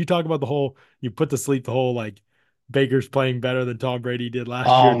 hey, can you talk about the whole you put to sleep the whole like Baker's playing better than Tom Brady did last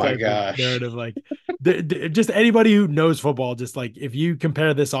Oh year my type of gosh. narrative like just anybody who knows football just like if you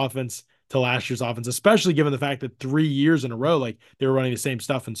compare this offense to last year's offense, especially given the fact that 3 years in a row, like they were running the same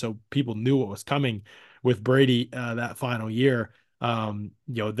stuff. And so people knew what was coming with Brady that final year.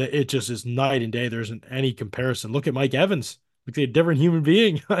 It just is night and day. There isn't any comparison. Look at Mike Evans. Looks like a different human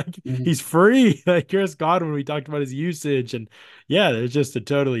being. Like Mhm. he's free. Like Chris Godwin, we talked about his usage. And yeah, there's just a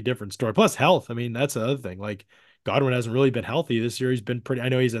totally different story. Plus health. I mean, that's the other thing. Like Godwin hasn't really been healthy this year. He's been pretty, I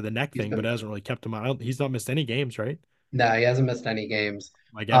know he's at the neck He's thing, but been it hasn't really kept him out. He's not missed any games, right? No, he hasn't missed any games.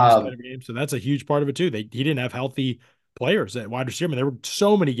 Mike Evans played Um, every game, so that's a huge part of it too. He didn't have healthy players at wide receiver. I mean, there were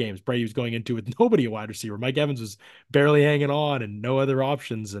so many games Brady was going into with nobody at wide receiver. Mike Evans was barely hanging on, and no other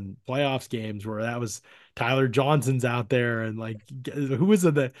options. And playoffs games where that was Tyler Johnson's out there, and like who was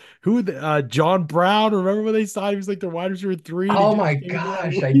it? John Brown. Remember when they signed? He was like their wide receiver three, and he oh my just came in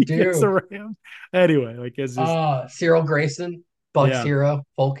that gosh, I week against the do. Rams. Anyway, like it's just Cyril Grayson, Bucks yeah, hero,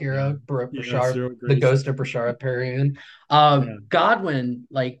 folk yeah, hero, yeah. Brashard, Cyril the Grayson, ghost of Brashard Perriman. yeah. Godwin,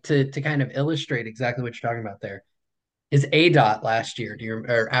 like to kind of illustrate exactly what you're talking about there. His A dot last year,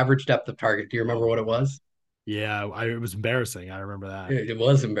 or average depth of target? Do you Oh remember what my it god. was? Yeah, it was embarrassing. I remember that. It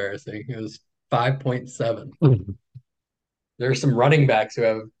was embarrassing. It was 5.7. There are some running backs who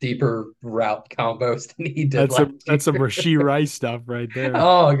have deeper route combos than he did last That's some year. Rasheed Rice stuff right there.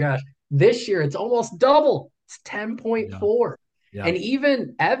 Oh gosh. This year it's almost double. It's Yeah, 10.4. yeah, And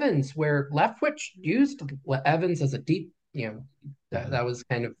even Evans, where Leftwich used Evans as a deep, that mhm, was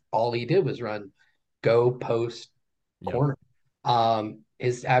kind of all he did was run go post yep, corner.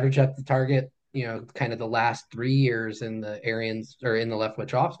 His average at the target, kind of the last 3 years in the Arians or in the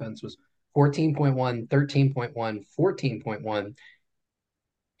Leftwich offense was 14.1, 13.1, 14.1.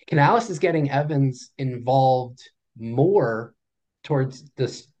 Canales is getting Evans involved more towards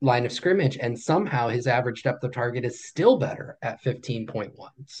this line of scrimmage, and somehow his average depth of target is still better at 15.1.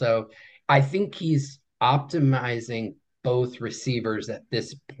 So I think he's optimizing both receivers at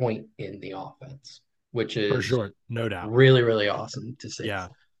this point in the offense, which for is sure, no doubt. really, really awesome to see. Yeah,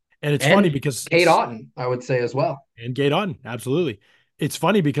 and it's funny And because Kate Otten, I would say as well. and Gate on, absolutely. It's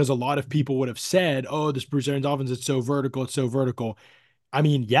funny because a lot of people would have said, "Oh, this Bruce Arians offense, it's so vertical, it's so vertical." I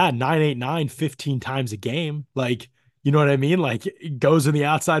mean, yeah, 989 15 times a game. Like, you know what I mean? Like it goes in the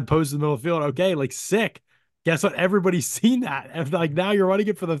outside post in the middle of the field. Okay, like sick. Guess what? Everybody's seen that. And like now you're running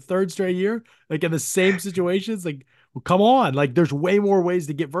it for the third straight year, like in the same situations. Like, well, come on. Like there's way more ways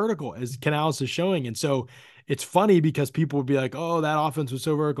to get vertical as Canales is showing. And so it's funny because people would be like, oh, that offense was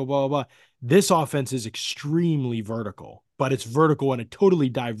so vertical, blah, blah, blah. This offense is extremely vertical, but it's vertical in a totally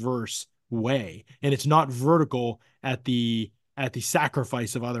diverse way. And it's not vertical at the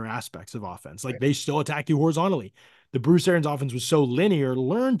sacrifice of other aspects of offense. Like they still attack you horizontally. The Bruce Arians offense was so linear,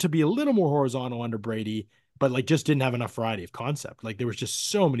 learned to be a little more horizontal under Brady, but like just didn't have enough variety of concept. Like there was just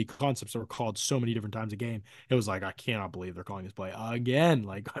so many concepts that were called so many different times a game. It was like, I cannot believe they're calling this play again.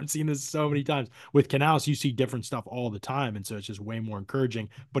 Like I've seen this so many times. With Canales, you see different stuff all the time. And so it's just way more encouraging,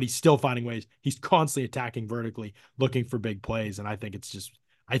 but he's still finding ways. He's constantly attacking vertically, looking for big plays. And I think it's just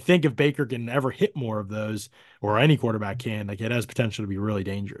I think if Baker can ever hit more of those, or any quarterback can, like it has potential to be really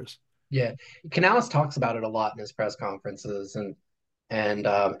dangerous. Yeah, Canales talks about it a lot in his press conferences, and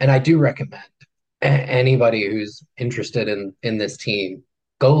I do recommend anybody who's interested in this team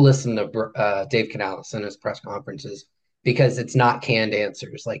go listen to Dave Canales in his press conferences because it's not canned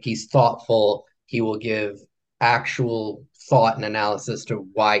answers. Like he's thoughtful. He will give actual thought and analysis to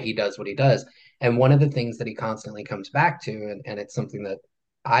why he does what he does. And one of the things that he constantly comes back to, and it's something that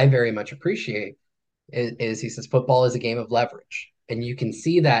I very much appreciate, is he says football is a game of leverage. And you can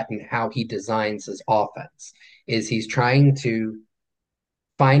see that in how he designs his offense. Is he's trying to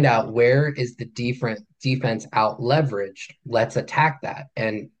find out where is the different defense out leveraged. Let's attack that.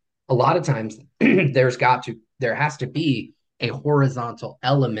 And a lot of times there has to be a horizontal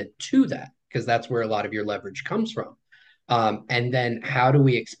element to that because that's where a lot of your leverage comes from. And then how do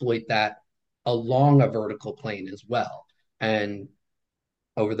we exploit that along a vertical plane as well? And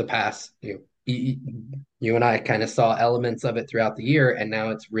over the past you, you and I kind of saw elements of it throughout the year, and now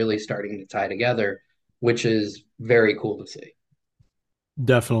it's really starting to tie together, which is very cool to see.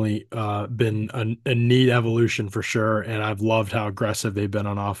 Definitely been a neat evolution for sure. And I've loved how aggressive they've been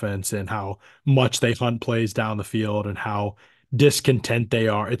on offense and how much they hunt plays down the field and how discontent they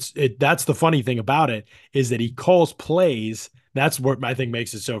are. That's the funny thing about it is that he calls plays. That's what I think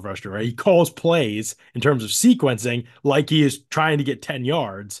makes it so frustrating, right? He calls plays in terms of sequencing like he is trying to get 10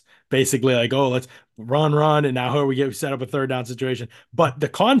 yards, basically like, oh, let's run, and now here we get set up a third down situation. But the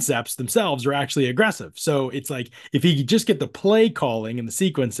concepts themselves are actually aggressive. So it's like if he could just get the play calling and the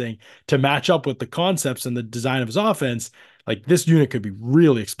sequencing to match up with the concepts and the design of his offense, like this unit could be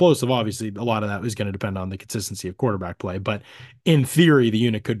really explosive. Obviously, a lot of that is going to depend on the consistency of quarterback play, but in theory, the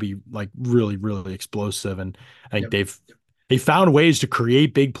unit could be like really, really explosive. And I think Yep. they found ways to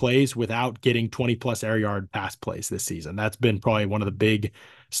create big plays without getting 20 plus air yard pass plays this season. That's been probably one of the big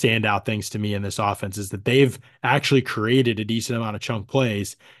standout things to me in this offense is that they've actually created a decent amount of chunk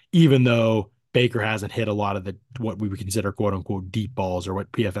plays, even though Baker hasn't hit a lot of the what we would consider quote unquote deep balls or what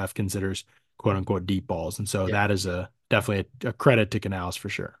PFF considers quote unquote deep balls. And so Yeah. that is a definitely a credit to Canales for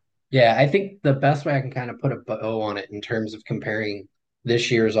sure. Yeah, I think the best way I can kind of put a bow on it in terms of comparing this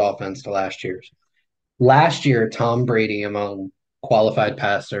year's offense to last year's. Last year, Tom Brady among qualified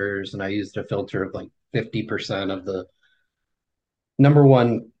passers, and I used a filter of like 50% of the number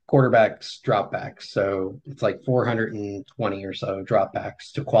one quarterbacks dropbacks. So it's like 420 or so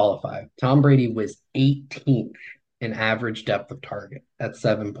dropbacks to qualify. Tom Brady was 18th in average depth of target at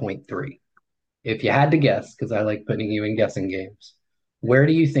 7.3. If you had to guess, because I like putting you in guessing games, where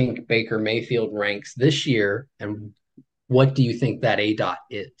do you think Baker Mayfield ranks this year, and what do you think that A dot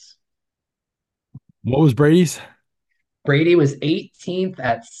is? What was Brady's? Brady was 18th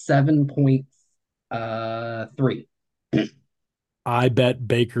at 7.3. I bet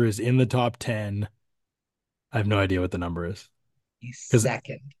Baker is in the top 10. I have no idea what the number is He's because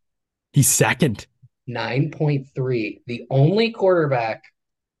second, he's second. 9.3. The only quarterback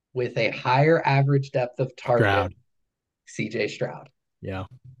with a higher average depth of target, Stroud. CJ Stroud, Yeah.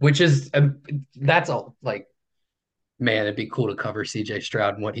 which is that's all like, man, it'd be cool to cover CJ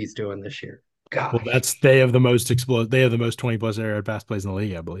Stroud and what he's doing this year. Well, Gosh. that's they have the most explode. They have the most 20 plus air pass plays in the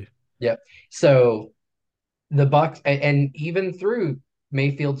league, I believe. Yep. So the Bucs, and even through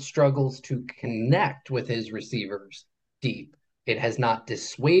Mayfield struggles to connect with his receivers deep, it has not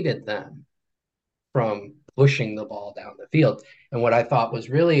dissuaded them from pushing the ball down the field. And what I thought was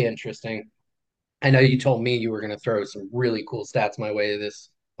really interesting, I know you told me you were going to throw some really cool stats my way this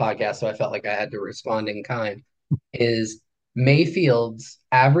podcast, so I felt like I had to respond in kind, is Mayfield's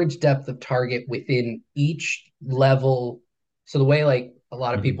average depth of target within each level. So the way like a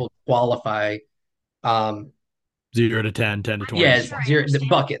lot of Mhm. people qualify, um, 0 to 10, 10 to 20. yeah, zero the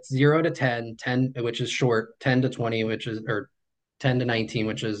buckets, 0 to 10, 10, which is short, 10 to 20, which is, or 10 to 19,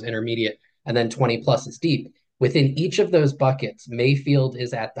 which is intermediate, and then 20 plus is deep. Within each of those buckets, Mayfield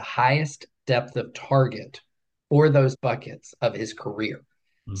is at the highest depth of target for those buckets of his career.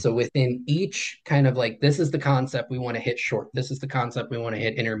 Mhm. So within each kind of like, this is the concept we want to hit short. This is the concept we want to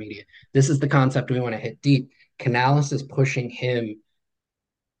hit intermediate. This is the concept we want to hit deep. Canales is pushing him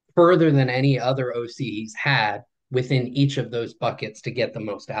further than any other OC he's had within each of those buckets to get the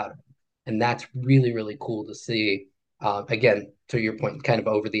most out of him. And that's really, really cool to see. Again, to your point, kind of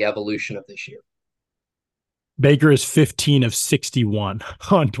over the evolution of this year. Baker is 15 of 61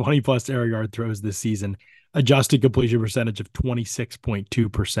 on 20 plus air yard throws this season, adjusted completion percentage of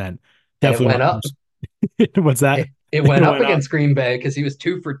 26.2%. And it Definitely went one of up. those. What's that? It It went up went up. against Green Bay because he was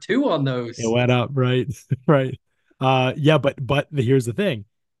 2 for 2 on It those. went up, right? Right. Yeah, but here's the thing.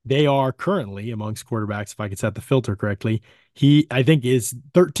 They are currently amongst quarterbacks, if I could set the filter correctly, he I think is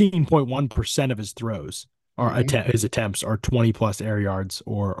 13.1% of his throws or Mm-hmm. his attempts are 20 plus air yards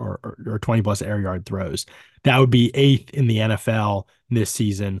or 20 plus air yard throws. That would be eighth in the NFL this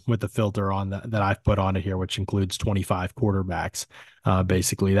season with the filter on that I've put on it here, which includes 25 quarterbacks.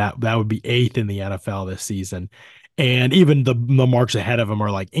 Basically, that would be eighth in the NFL this season. And even the marks ahead of him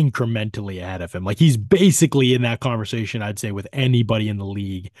are like incrementally ahead of him. Like he's basically in that conversation, I'd say, with anybody in the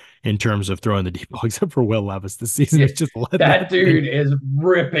league in terms of throwing the deep ball, except for Will Levis this season. Yeah, It's just let that that thing dude is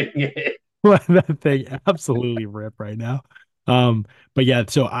ripping it. let that thing absolutely rip right now. Um, but yeah,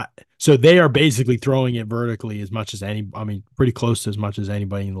 so they are basically throwing it vertically as much as I mean, pretty close to as much as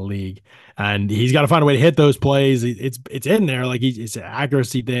anybody in the league. And he's got to find a way to hit those plays. It's in there, like it's an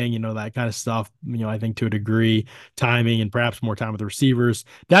accuracy thing, that kind of stuff. I think to a degree, timing and perhaps more time with the receivers.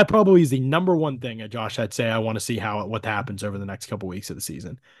 That probably is the number one thing, Josh. I'd say I want to see what happens over the next couple weeks of the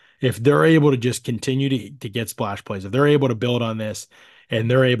season. If they're able to just continue to get splash plays, if they're able to build on this and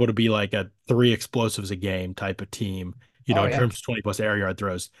they're able to be like a three explosives a game type of team, Oh in yeah. terms of 20 plus air yard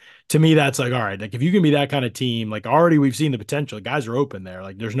throws. To me, that's like, all right, like if you can be that kind of team, like already we've seen the potential. Guys are open there.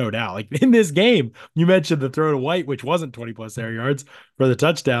 Like there's no doubt. Like in this game, you mentioned the throw to White, which wasn't 20 plus air yards for the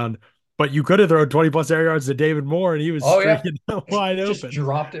touchdown, but you could have thrown 20 plus air yards to David Moore and he was Oh yeah. streaking wide Just open.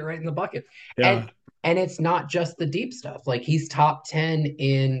 dropped it right in the bucket. Yeah. And it's not just the deep stuff. Like he's top 10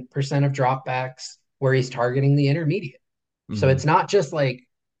 in percent of dropbacks where he's targeting the intermediate. So Mhm. it's not just like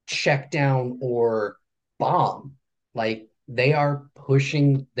check down or bomb. Like they are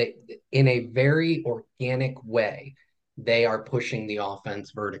pushing they in a very organic way. They are pushing the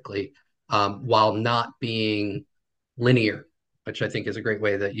offense vertically, while not being linear, which I think is a great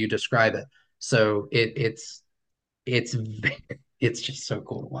way that you describe it. So it's it's just so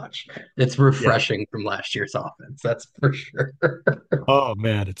cool to watch. It's Yeah. refreshing from last year's offense, that's for sure. Oh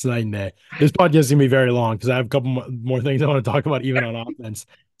man, it's night and day. This podcast is gonna be very long because I have a couple more things I want to talk about, even on offense.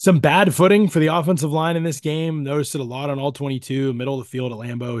 Some bad footing for the offensive line in this game. Noticed it a lot on all 22. Middle of the field at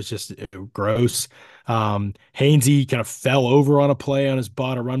Lambeau is just gross. Hainsey kind of fell over on a play on his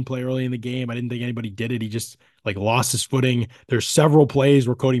butt, a run play early in the game. I didn't think anybody did it. He just like lost his footing. There's several plays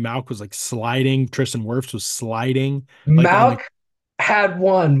where Cody Mauch was like sliding. Tristan Wirfs was sliding like on the Mauch had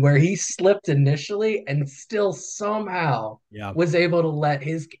one where he slipped initially and still somehow yeah. was able to let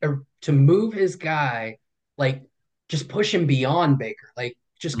his or to move his guy, like just push him beyond Baker, like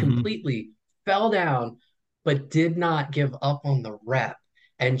just Mhm. completely fell down, but did not give up on the rep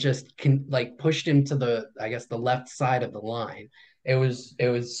and just can like pushed him to the, I guess, the left side of the line. It was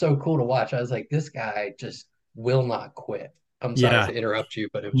so cool to watch. I was like, this guy just will not quit. I'm sorry Yeah. to interrupt you,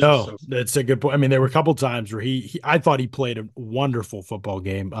 but it was just No, so that's a good point. I mean, there were a couple times where I thought he played a wonderful football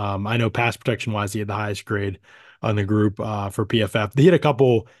game. I know pass protection wise, he had the highest grade on the group for PFF. He had a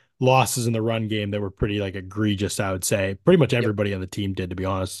couple losses in the run game that were pretty like egregious, I would say. Pretty much yep. everybody on the team did, to be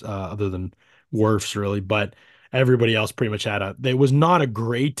honest, other than Wirfs really, but everybody else pretty much had it was not a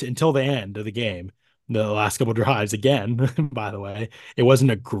great until the end of the game. The last couple drives again, by the way. It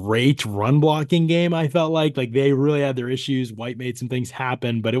wasn't a great run blocking game, I felt like they really had their issues. White made some things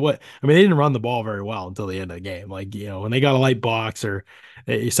happen, but they didn't run the ball very well until the end of the game. Like, when they got a light box or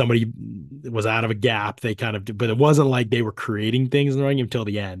somebody was out of a gap, they kind of, but it wasn't like they were creating things in the running game until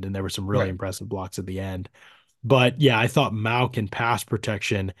the end. And there were some really Right. impressive blocks at the end. But yeah, I thought Mauch and pass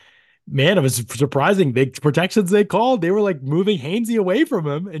protection, man, it was surprising. The protections they called, they were like moving Hainsey away from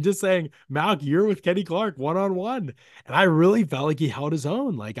him and just saying, Mauch, you're with Kenny Clark one on one. And I really felt like he held his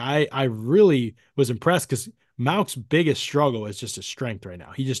own. Like I really was impressed because Mauch's biggest struggle is just his strength right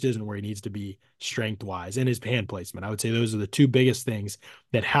now. He just isn't where he needs to be strength wise and his hand placement. I would say those are the two biggest things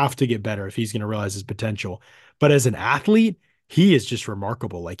that have to get better if he's going to realize his potential. But as an athlete, he is just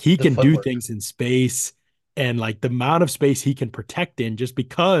remarkable. Like he The can do footwork. things in space and like the amount of space he can protect in just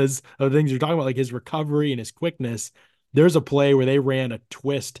because of the things you're talking about, like his recovery and his quickness. There's a play where they ran a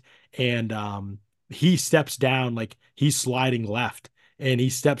twist and he steps down, like he's sliding left and he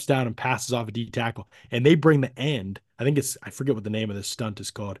steps down and passes off a D tackle. And they bring the end. I forget what the name of this stunt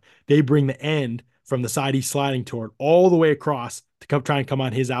is called. They bring the end from the side he's sliding toward all the way across to come try and come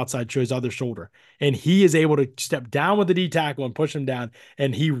on his outside, show his other shoulder. And he is able to step down with the D tackle and push him down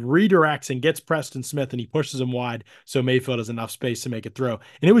and he redirects and gets Preston Smith and he pushes him wide so Mayfield has enough space to make a throw.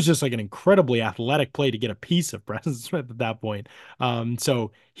 And it was just like an incredibly athletic play to get a piece of Preston Smith at that point.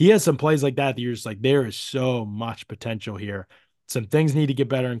 So he has some plays like that you're just like, there is so much potential here. Some things need to get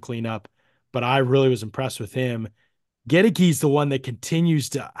better and clean up, but I really was impressed with him. Goedeke's the one that continues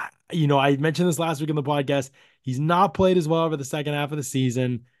to, I mentioned this last week in the podcast. He's not played as well over the second half of the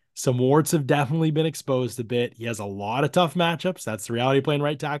season. Some warts have definitely been exposed a bit. He has a lot of tough matchups. That's the reality of playing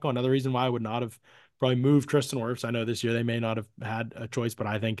right tackle. Another reason why I would not have probably moved Tristan Wirfs. I know this year they may not have had a choice, but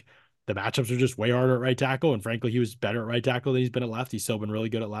I think the matchups are just way harder at right tackle. And frankly, he was better at right tackle than he's been at left. He's still been really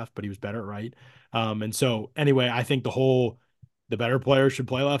good at left, but he was better at right. And so anyway, I think the better player should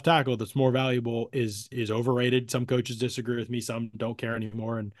play left tackle. That's more valuable is overrated. Some coaches disagree with me. Some don't care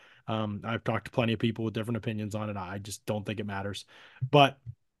anymore. And I've talked to plenty of people with different opinions on it. I just don't think it matters. But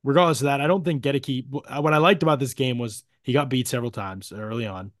regardless of that, I don't think Goedeke. What I liked about this game was he got beat several times early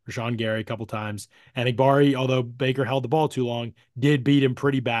on. Rashawn Gary a couple times, and Igbari, although Baker held the ball too long, did beat him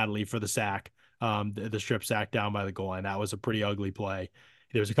pretty badly for the sack. The strip sack down by the goal line. That was a pretty ugly play.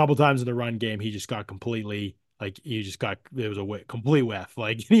 There was a couple times in the run game he just got completely like he just got it was a complete whiff.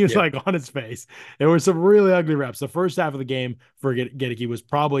 Like he was Yeah. like on his face. There were some really ugly reps. The first half of the game for Goedeke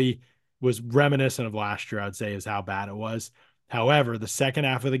was reminiscent of last year. I'd say is how bad it was. However, the second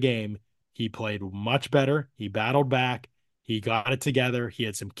half of the game he played much better. He battled back. He got it together. He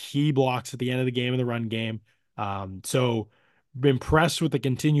had some key blocks at the end of the game in the run game. So impressed with the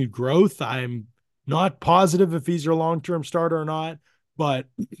continued growth. I'm not positive if he's your long-term starter or not, but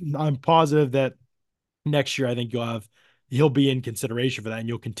I'm positive that next year I think he'll be in consideration for that, and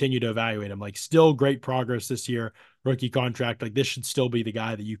you'll continue to evaluate him. Like, still great progress this year, rookie contract. Like, this should still be the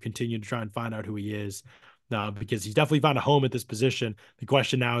guy that you continue to try and find out who he is. Because he's definitely found a home at this position. The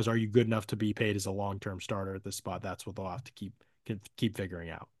question now is, are you good enough to be paid as a long-term starter at this spot? That's what they'll have to keep figuring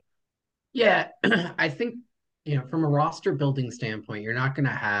out. Yeah, I think, from a roster building standpoint, you're not going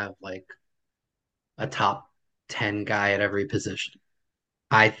to have like a top 10 guy at every position.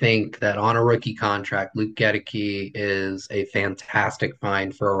 I think that on a rookie contract, Luke Goedeke is a fantastic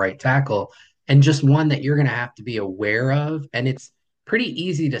find for a right tackle, and just one that you're going to have to be aware of. And it's pretty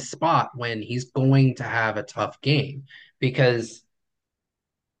easy to spot when he's going to have a tough game because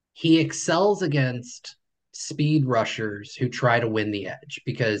he excels against speed rushers who try to win the edge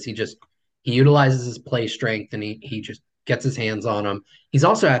because he utilizes his play strength and he just gets his hands on them. He's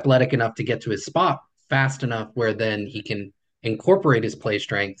also athletic enough to get to his spot fast enough where then he can incorporate his play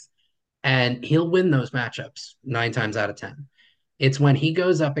strength and he'll win those matchups 9 times out of 10. It's when he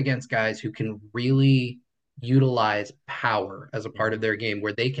goes up against guys who can really utilize power as a part of their game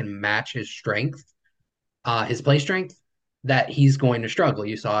where they can match his strength, his play strength, that he's going to struggle.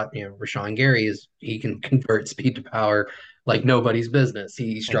 You saw it, Rashawn Gary he can convert speed to power like nobody's business.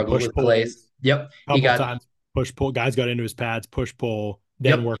 He And struggled push with Calais. pulls Yep. a couple of times. Push pull guys got into his pads, push pull,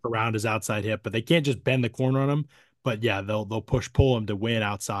 then Yep, work around his outside hip, but they can't just bend the corner on him. But yeah, they'll push pull him to win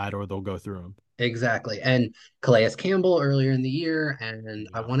outside, or they'll go through him. exactly. And Calais Campbell earlier in the year. And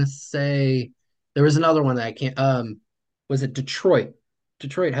I Yeah. want to say there was another one that I can't, was it Detroit?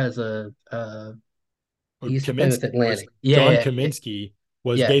 Detroit has he used to play with Kaminsky was Atlantic. Yeah, John yeah, yeah. Kaminsky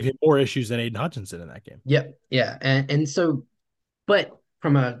was Yeah. gave him more issues than Aiden Hutchinson in that game. Yep. Yeah. And so, but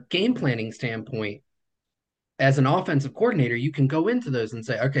from a game planning standpoint, as an offensive coordinator, you can go into those and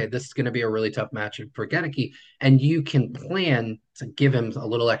say, okay, this is going to be a really tough matchup for Goedeke, and you can plan to give him a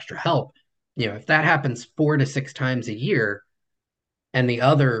little extra help. If that happens 4 to 6 times a year, and the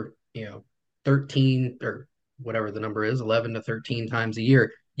other, 13 or whatever the number is, 11 to 13 times a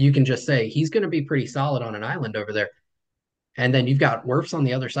year, you can just say he's going to be pretty solid on an island over there. And then you've got Wirfs on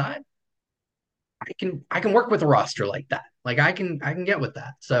the other side. I can work with a roster like that. Like I can get with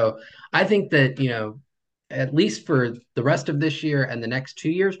that. So I think that, at least for the rest of this year and the next 2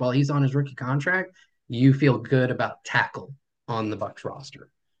 years while he's on his rookie contract, you feel good about tackle on the Bucs roster.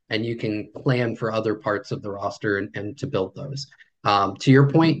 And you can plan for other parts of the roster and to build those. To your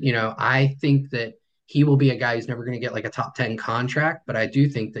point, I think that he will be a guy who's never going to get like a top 10 contract, but I do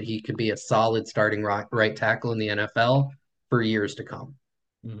think that he could be a solid starting right tackle in the NFL for years to come.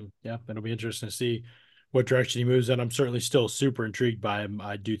 Yeah, it'll be interesting to see what direction he moves in. I'm certainly still super intrigued by him.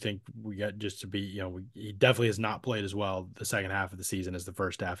 I do think we got just to be, he definitely has not played as well the second half of the season as the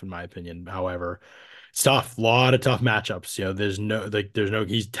first half, in my opinion. However, it's tough, a lot of tough matchups.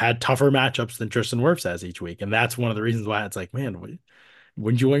 He's had tougher matchups than Tristan Wirfs has each week, and that's one of the reasons why it's like, man,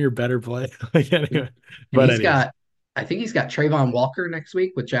 wouldn't you want your better play? Like, anyway, And but anyways, I think he's got Trayvon Walker next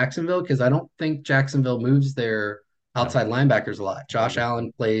week with Jacksonville because I don't think Jacksonville moves their no, outside linebackers a lot. Josh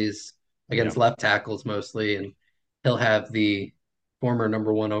Allen plays yeah. against left tackles mostly, and he'll have the former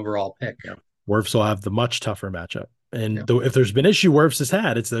number one overall pick. Yeah. Wirfs will have the much tougher matchup. Yeah. And if there's been issue Wirfs has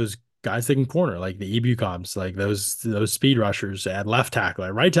had, it's those guys that can corner, like the EBU comps, like those speed rushers at left tackle.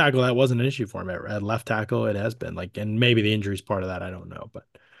 At right tackle, that wasn't an issue for him. At left tackle, it has been like, and maybe the injury's part of that. I don't know. But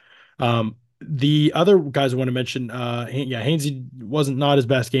the other guys I want to mention, yeah, Hainsey wasn't not his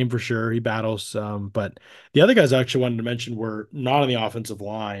best game for sure. He battles, but the other guys I actually wanted to mention were not on the offensive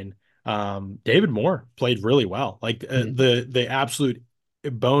line. David Moore played really well. Like Mhm. the absolute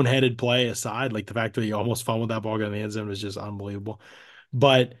boneheaded play aside, like the fact that he almost fumbled that ball in the end zone was just unbelievable.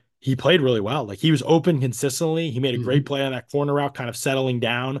 But he played really well. Like he was open consistently. He made a great Mhm. play on that corner route, kind of settling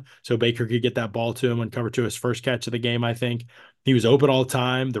down so Baker could get that ball to him and cover to his first catch of the game, I think. He was open all the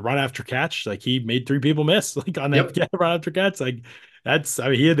time. The run after catch, like he made three people miss, like on that Yep. run after catch. Like I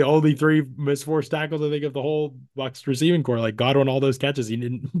mean, he had the only three missed forced tackles, I think, of the whole Bucs receiving core. Like Godwin, all those catches, he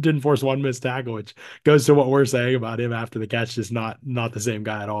didn't force one missed tackle, which goes to what we're saying about him after the catch, just not the same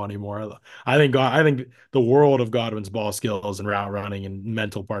guy at all anymore. I think the world of Godwin's ball skills and route running and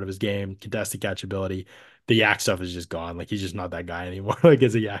mental part of his game, contested catch ability, the yak stuff is just gone. Like he's just not that guy anymore. Like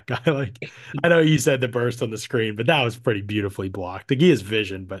as a yak guy, like I know you said the burst on the screen, but that was pretty beautifully blocked. Like he has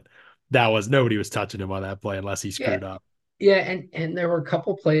vision, but that was nobody was touching him on that play unless he Yeah. screwed up. Yeah, and there were a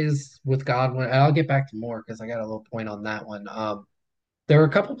couple plays with Godwin. And I'll get back to more because I got a little point on that one. There were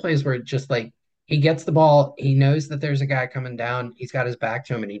a couple plays where it just like he gets the ball, he knows that there's a guy coming down, he's got his back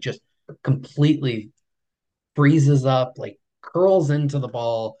to him, and he just completely freezes up, like curls into the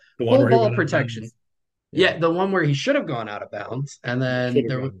ball, The one full where he ball went out of protection. bounds. Yeah. Yeah, the one where he should have gone out of bounds, and Yeah. Should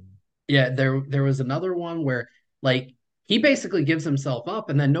then have gone. there was another one where like he basically gives himself up,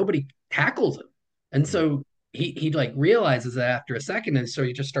 and then nobody tackles him, and Yeah. so he like realizes that after a second, and so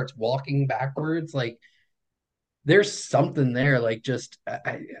he just starts walking backwards. Like there's something there, like just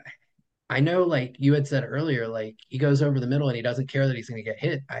I know, like you had said earlier, like he goes over the middle and he doesn't care that he's going to get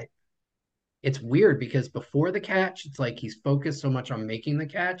hit. I It's weird because before the catch, it's like he's focused so much on making the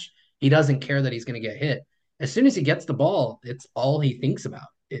catch, he doesn't care that he's going to get hit. As soon as he gets the ball, it's all he thinks about.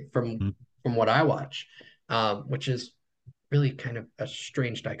 It Mhm. from what I watch, which is really kind of a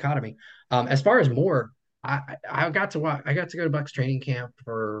strange dichotomy. As far as Moore, I got to watch. I got to go to Bucks training camp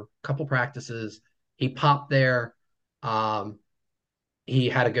for a couple practices. He popped there. Um, he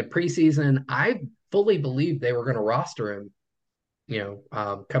had a good preseason. I fully believed they were going to roster him,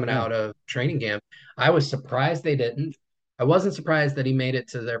 coming Yeah. out of training camp. I was surprised they didn't. I wasn't surprised that he made it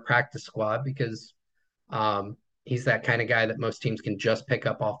to their practice squad because he's that kind of guy that most teams can just pick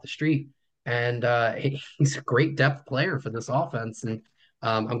up off the street. And he's a great depth player for this offense. And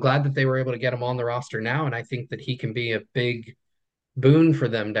I'm glad that they were able to get him on the roster now. And I think that he can be a big boon for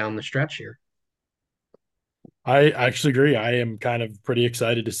them down the stretch here. I actually agree. I am kind of pretty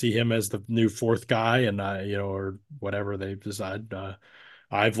excited to see him as the new fourth guy, and or whatever they decide.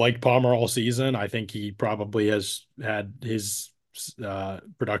 I've liked Palmer all season. I think he probably has had his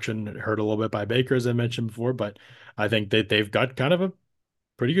production hurt a little bit by Baker, as I mentioned before, but I think that they've got kind of a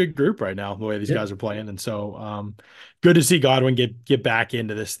pretty good group right now, the way these Yeah. guys are playing. And so good to see Godwin get back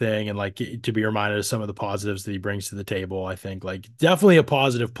into this thing and like to be reminded of some of the positives that he brings to the table. I think like definitely a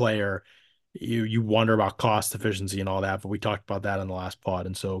positive player. You wonder about cost efficiency and all that, but we talked about that in the last pod.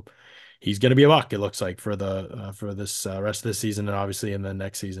 And so he's going to be a buck, it looks like, for this rest of this season and obviously in the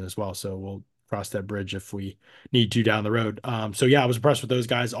next season as well. So we'll cross that bridge if we need to down the road. So yeah, I was impressed with those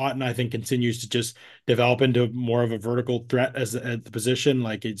guys. Otten, I think, continues to just develop into more of a vertical threat as at the position.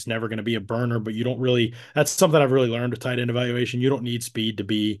 Like it's never going to be a burner, but you don't really. That's something I've really learned with tight end evaluation. You don't need speed to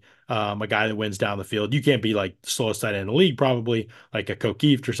be a guy that wins down the field. You can't be like the slowest tight end in the league, probably like a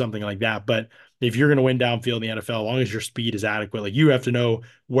O'Keefe or something like that. But if you're going to win downfield in the NFL, as long as your speed is adequate, like you have to know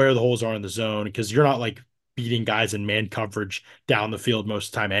where the holes are in the zone because you're not like beating guys in man coverage down the field most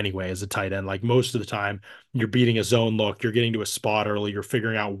of the time anyway as a tight end. Like most of the time, you're beating a zone look, you're getting to a spot early, you're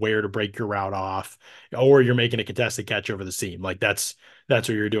figuring out where to break your route off, or you're making a contested catch over the seam. Like that's what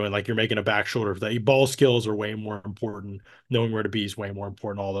you're doing. Like you're making a back shoulder. The ball skills are way more important. Knowing where to be is way more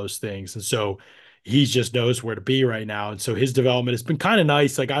important. All those things, and so he just knows where to be right now. And so his development has been kind of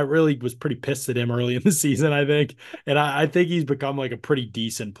nice. Like I really was pretty pissed at him early in the season, I think. And I think he's become like a pretty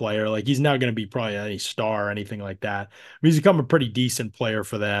decent player. Like he's not going to be probably any star or anything like that. He's become a pretty decent player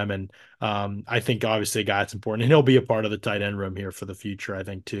for them. And I think obviously a guy that's important. And he'll be a part of the tight end room here for the future, I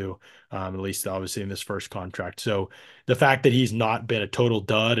think, too. At least obviously in this first contract. So the fact that he's not been a total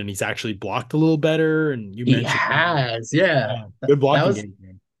dud and he's actually blocked a little better, and you He mentioned has, yeah. good That blocking was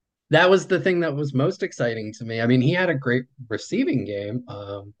game. that was the thing that was most exciting to me. I mean, he had a great receiving game.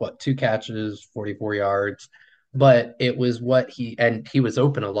 Two catches, 44 yards, but it was and he was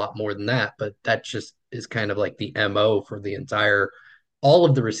open a lot more than that. But that just is kind of like the MO for all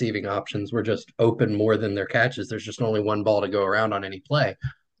of the receiving options were just open more than their catches. There's just only one ball to go around on any play.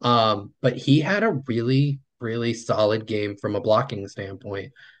 But he had a really, really solid game from a blocking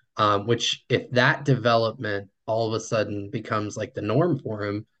standpoint, which if that development all of a sudden becomes like the norm for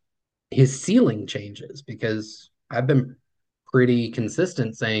him, his ceiling changes because I've been pretty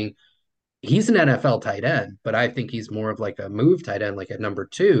consistent saying he's an NFL tight end, but I think he's more of like a move tight end, like a number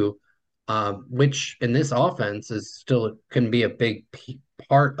two, which in this offense is still can be a big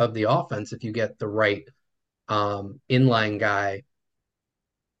part of the offense if you get the right inline guy.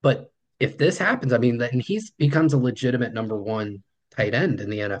 But if this happens, I mean, then he's becomes a legitimate number one tight end in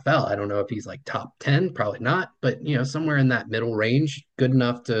the NFL. I don't know if he's like top 10, probably not, but somewhere in that middle range, good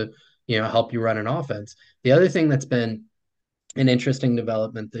enough to, help you run an offense. The other thing that's been an interesting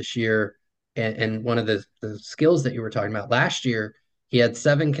development this year, and one of the skills that you were talking about last year, he had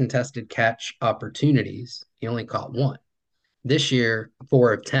 7 contested catch opportunities. He only caught one. This year,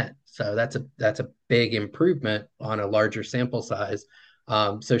 4 of 10. So that's a big improvement on a larger sample size.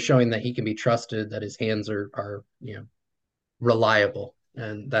 So showing that he can be trusted, that his hands are reliable,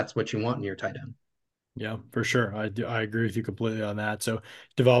 and that's what you want in your tight end. Yeah, for sure. I agree with you completely on that. So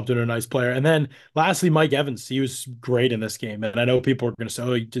developed into a nice player. And then lastly, Mike Evans, he was great in this game. And I know people are going to say,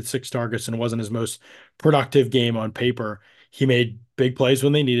 oh, he did 6 targets and it wasn't his most productive game on paper. He made big plays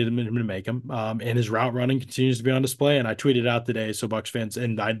when they needed him to make them. And his route running continues to be on display. And I tweeted out today, so Bucks fans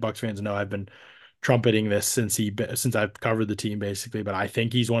know I've been trumpeting this since I've covered the team basically, but I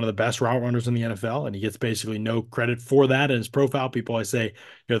think he's one of the best route runners in the NFL, and he gets basically no credit for that in his profile. People always say,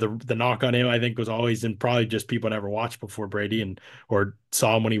 the knock on him, I think, was always, and probably just people never watched before Brady and or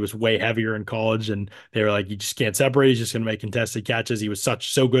saw him when he was way heavier in college, and they were like, you just can't separate. He's just going to make contested catches. He was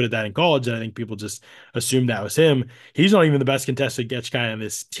so good at that in college, and I think people just assumed that was him. He's not even the best contested catch guy on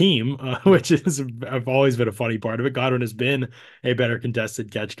this team, which is I've always been a funny part of it. Godwin has been a better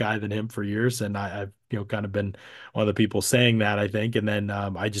contested catch guy than him for years, and I've kind of been one of the people saying that, I think. And then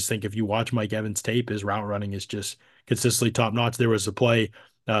I just think if you watch Mike Evans' tape, his route running is just consistently top notch. There was a play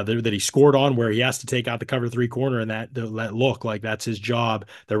that he scored on where he has to take out the cover three corner, and that look like that's his job.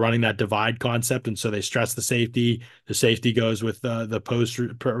 They're running that divide concept, and so they stress the safety. The safety goes with the post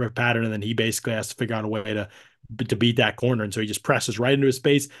pattern, and then he basically has to figure out a way to beat that corner. And so he just presses right into his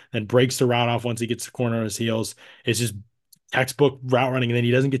space, then breaks the route off once he gets the corner on his heels. It's just textbook route running, and then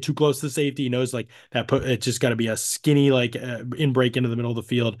he doesn't get too close to the safety. He knows like it's just got to be a skinny like in break into the middle of the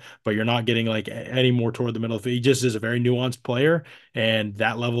field, but you're not getting like any more toward the middle of the field. He just is a very nuanced player, and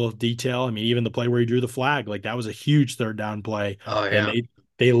that level of detail. I mean, even the play where he drew the flag, like that was a huge third down play, Oh and yeah.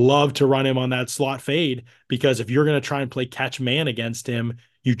 they love to run him on that slot fade because if you're going to try and play catch man against him,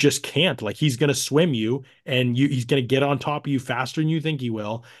 you just can't. Like he's going to swim you, and he's going to get on top of you faster than you think he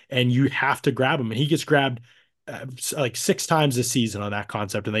will, and you have to grab him, and he gets grabbed like 6 times this season on that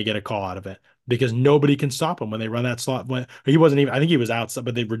concept, and they get a call out of it because nobody can stop him when they run that slot. When he wasn't even, I think he was outside,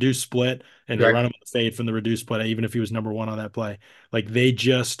 but they reduced split and they Right. run him on the fade from the reduced split, even if he was number one on that play. Like they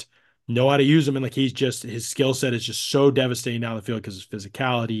just know how to use him, and like his skill set is just so devastating down the field because his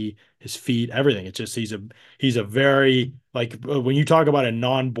physicality, his feet, everything. It's just he's a very like when you talk about a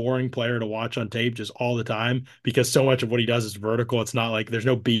non-boring player to watch on tape just all the time because so much of what he does is vertical. It's not like there's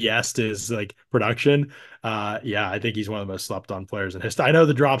no BS to his like production. Yeah, I think he's one of the most slept on players in history. I know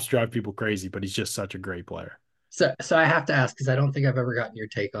the drops drive people crazy, but he's just such a great player. So I have to ask because I don't think I've ever gotten your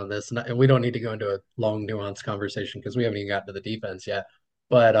take on this, and we don't need to go into a long, nuanced conversation because we haven't even gotten to the defense yet.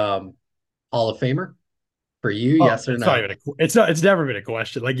 But Hall of Famer for you, Oh, yes or it's not no? even it's never been a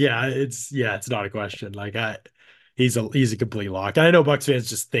question. Like, it's not a question. Like he's a complete lock. And I know Bucks fans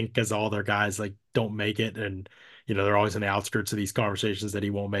just think because all their guys like don't make it, and they're always on the outskirts of these conversations that he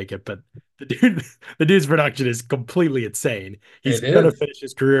won't make it. But the dude, the dude's production is completely insane. He's It gonna is finish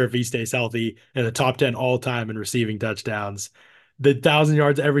his career if he stays healthy in the top 10 all time in receiving touchdowns. The 1,000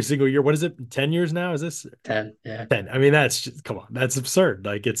 yards every single year. What is it? 10 years now? Is this 10. Yeah. 10? I mean, that's just come on. That's absurd.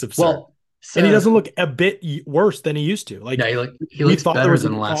 Like it's absurd. Well, And he so doesn't look a bit worse than he used to. yeah, Like he we looks thought there better was a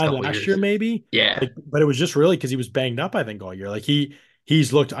than the last decline couple of last year, years. maybe. Yeah. Like, but it was just really because he was banged up, I think, all year. Like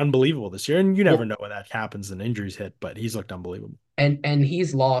he's looked unbelievable this year. And you never Well, know when that happens and injuries hit, but he's looked unbelievable. and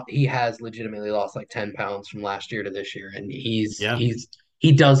he has legitimately lost like 10 pounds from last year to this year, and Yeah.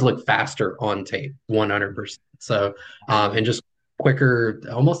 he does look faster on tape, 100%. So I agree. and just quicker,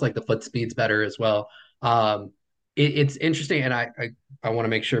 almost like the foot speed's better as well. It's interesting, and I want to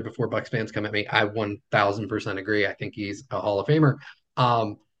make sure before Bucks fans come at me, I 1,000% agree. I think he's a Hall of Famer.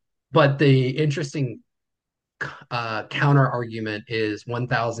 Um, but the interesting counter argument is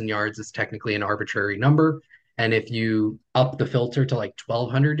 1,000 yards is technically an arbitrary number. And if you up the filter to like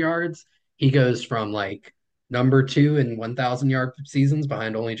 1,200 yards, he goes from like number two in 1,000 yard seasons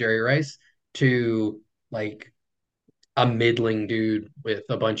behind only Jerry Rice to like a middling dude with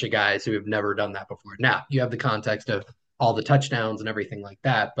a bunch of guys who have never done that before. Now, you have the context of all the touchdowns and everything like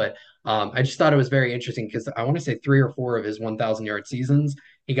that. But I just thought it was very interesting because I want to say 3 or 4 of his 1,000 yard seasons,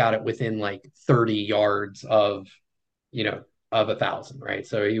 he got it within like 30 yards you know, of 1,000, right?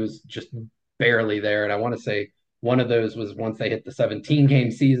 So he was just barely there. And I want to say one of those was once they hit the 17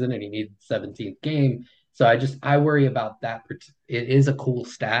 game season and he needed the 17th game. So I worry about that. It is a cool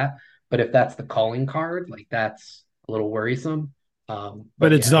stat, but if that's the calling card, like that's a little worrisome. But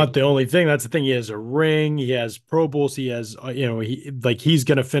But it's yeah, not the only thing. That's the thing. He has a ring. He has Pro Bowls. He has, he's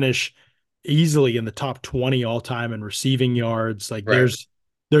going to finish easily in the top 20 all time in receiving yards. Like right.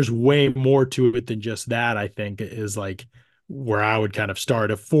 there's way more to it than just that. I think is like where I would kind of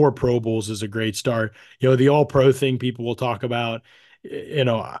start. If 4 Pro Bowls is a great start, the All Pro thing people will talk about.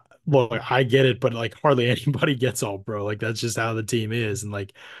 Look, I get it, but like hardly anybody gets All Pro. Like that's just how the team is, and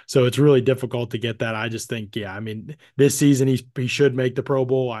like so it's really difficult to get that. I just think, yeah, I mean, this season he should make the Pro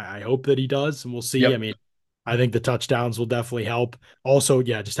Bowl. I hope that he does, and we'll see. I Yep. mean, I think the touchdowns will definitely help. Also,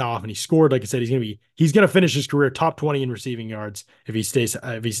 yeah, just how often he scored. Like I said, he's gonna finish his career top 20 in receiving yards if he stays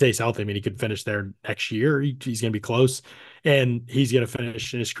healthy. I mean, he could finish there next year. He's gonna be close, and he's gonna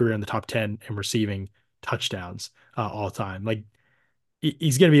finish in his career in the top 10 in receiving touchdowns all time. Like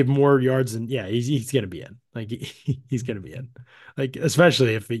he's going to be more yards than yeah, he's going to be in. Like he's going to be in. Like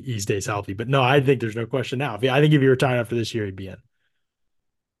especially if he stays healthy. But no, I think there's no question now. I think if he retired after this year, he'd be in.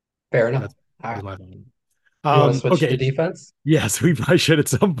 Fair enough. That's All that's right. my thing. You want to switch to Okay. defense? Yes, we probably should at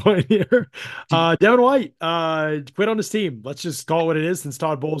some point here. Do, Devin White, quit on his team. Let's just call it what it is since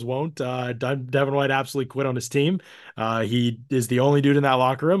Todd Bowles won't. Devin White absolutely quit on his team. He is the only dude in that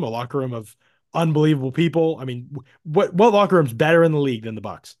locker room, a locker room of unbelievable people. I mean, what locker room's better in the league than the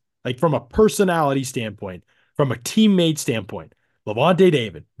Bucs? Like from a personality standpoint, from a teammate standpoint. Levante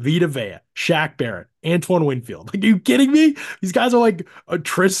David, Vita Vea, Shaq Barrett, Antoine Winfield. Like, are you kidding me? These guys are like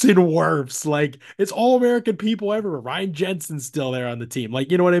Tristan Wirfs. Like, it's all American people everywhere. Ryan Jensen's still there on the team.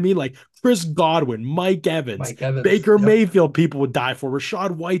 Like, you know what I mean? Like, Chris Godwin, Mike Evans, Mike Evans. Baker Yep. Mayfield, people would die for.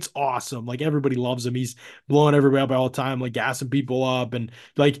 Rashad White's awesome. Like, everybody loves him. He's blowing everybody up all the time, like, gassing people up. And,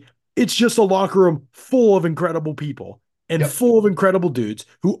 like, it's just a locker room full of incredible people and Yep. full of incredible dudes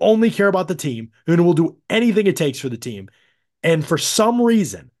who only care about the team and will do anything it takes for the team. And for some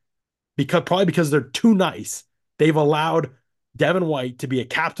reason, probably because they're too nice, they've allowed Devin White to be a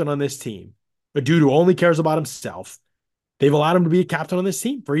captain on this team, a dude who only cares about himself. They've allowed him to be a captain on this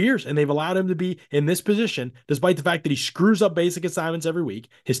team for years, and they've allowed him to be in this position, despite the fact that he screws up basic assignments every week.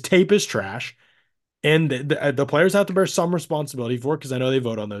 His tape is trash. And the players have to bear some responsibility for it because I know they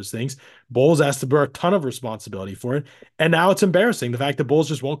vote on those things. Bowles has to bear a ton of responsibility for it. And now it's embarrassing the fact that Bowles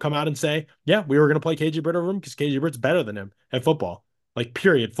just won't come out and say, yeah, we were going to play KJ Britt over him because KJ Britt's better than him at football. Like,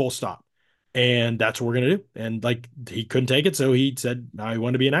 period, full stop. And that's what we're going to do. And like, he couldn't take it. So he said, I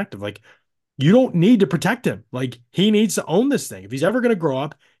want to be inactive. Like, you don't need to protect him. Like, he needs to own this thing. If he's ever going to grow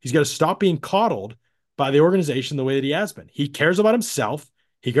up, he's got to stop being coddled by the organization the way that he has been. He cares about himself.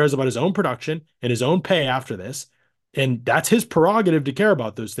 He cares about his own production and his own pay after this. And that's his prerogative to care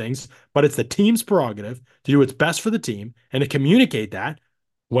about those things. But it's the team's prerogative to do what's best for the team and to communicate that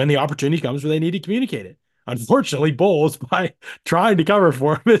when the opportunity comes where they need to communicate it. Unfortunately, Bowles, by trying to cover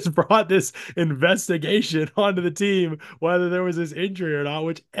for him, has brought this investigation onto the team, whether there was this injury or not,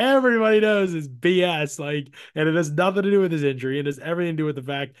 which everybody knows is BS. Like, and it has nothing to do with his injury. It has everything to do with the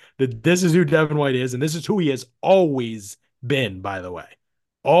fact that this is who Devin White is, and this is who he has always been, by the way.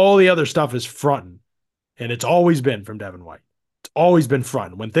 All the other stuff is fronting, and it's always been from Devin White. It's always been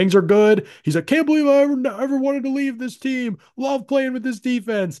fronting. When things are good, he's like, can't believe I ever wanted to leave this team. Love playing with this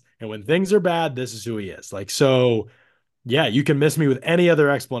defense. And when things are bad, this is who he is. Like, so yeah, you can miss me with any other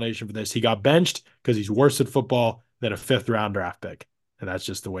explanation for this. He got benched because he's worse at football than a fifth round draft pick. And that's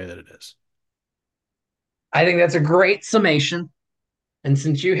just the way that it is. I think that's a great summation. And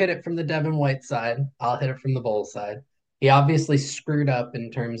since you hit it from the Devin White side, I'll hit it from the Bull side. He obviously screwed up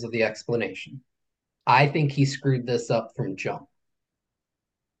in terms of the explanation. I think he screwed this up from jump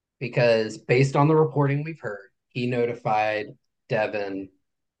because based on the reporting we've heard, he notified Devin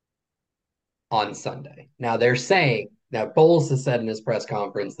on Sunday. Now they're saying, now Bowles has said in his press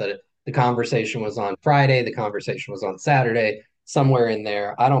conference that the conversation was on Friday, the conversation was on Saturday, somewhere in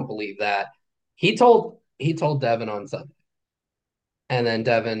there. I don't believe that. He told Devin on Sunday. And then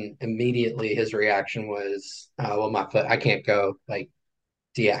Devin immediately his reaction was, well, my foot, I can't go. Like,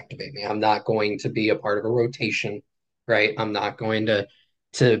 deactivate me. I'm not going to be a part of a rotation, right? I'm not going to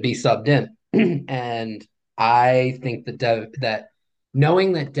be subbed in. And I think that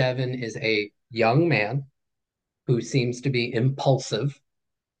knowing that Devin is a young man who seems to be impulsive,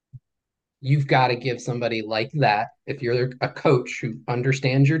 you've got to give somebody like that, if you're a coach who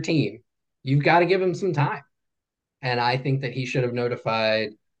understands your team, you've got to give him some time. And I think that he should have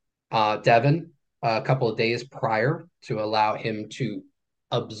notified Devin a couple of days prior to allow him to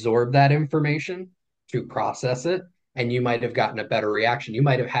absorb that information, to process it, and you might have gotten a better reaction. You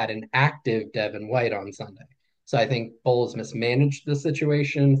might have had an active Devin White on Sunday. So I think Bowles mismanaged the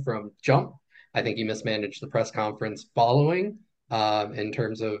situation from jump. I think he mismanaged the press conference following in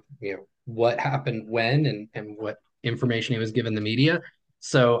terms of what happened when and what information he was given the media.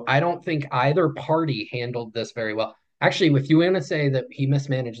 So I don't think either party handled this very well. Actually, if you want to say that he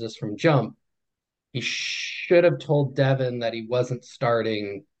mismanaged this from jump, he should have told Devin that he wasn't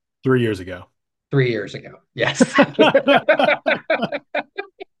starting 3 years ago. 3 years ago. Yes.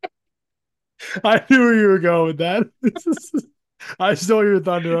 I knew where you were going with that. I stole your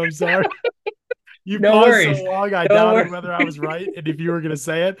thunder. I'm sorry. You No paused so worries. long, I No doubted worries. whether I was right and if you were going to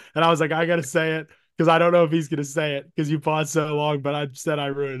say it. And I was like, I got to say it because I don't know if he's going to say it because you paused so long, but I said I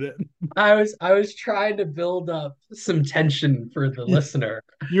ruined it. I was trying to build up some tension for the You, listener.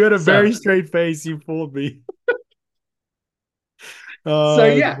 you had a So very straight face. You fooled me. so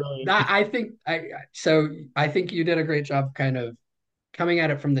That's yeah, brilliant. I think you did a great job kind of coming at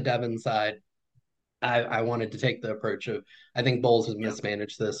it from the Devon side. I wanted to take the approach of I think Bowles has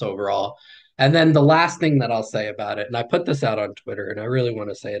mismanaged this overall. And then the last thing that I'll say about it, and I put this out on Twitter, and I really want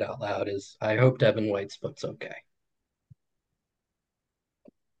to say it out loud, is I hope Devin White's foot's okay.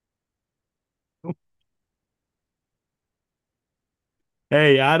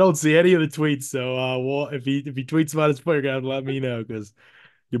 Hey, I don't see any of the tweets, so well, if he tweets about his playground, let me know because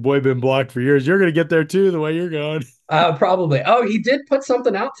your boy been blocked for years. You're gonna get there too, the way you're going. Probably. Oh, he did put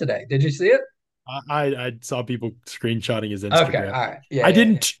something out today. Did you see it? I saw people screenshotting his Okay. Instagram. All right. Yeah. I Yeah. Yeah.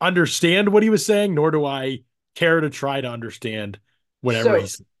 didn't understand what he was saying, nor do I care to try to understand whatever So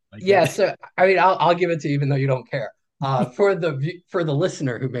he's like. yeah. So I mean, I'll give it to you, even though you don't care. For the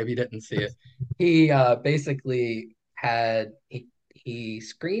listener who maybe didn't see it, he basically he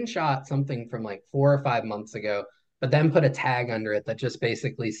screenshot something from like 4 or 5 months ago, but then put a tag under it that just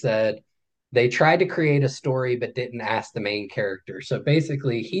basically said they tried to create a story but didn't ask the main character. So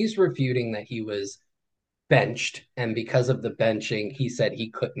basically, he's refuting that he was benched, and because of the benching, he said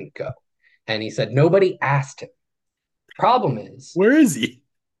he couldn't go, and he said nobody asked him. Problem is, Where is he?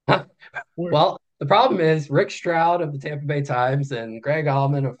 Where? well, the problem is Rick Stroud of the Tampa Bay Times and Greg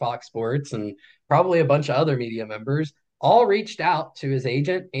Allman of Fox Sports and probably a bunch of other media members all reached out to his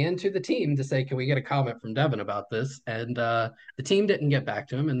agent and to the team to say, "Can we get a comment from Devin about this?" And the team didn't get back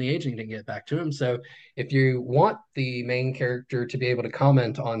to him, and the agent didn't get back to him. So, if you want the main character to be able to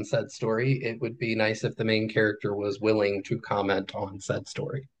comment on said story, it would be nice if the main character was willing to comment on said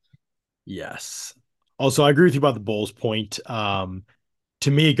story. Yes. Also, I agree with you about the Bulls point. To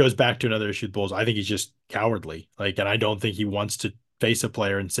me, it goes back to another issue with Bulls. I think he's just cowardly. Like, and I don't think he wants to face a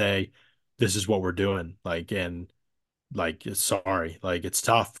player and say, "This is what we're doing." Like, sorry, like it's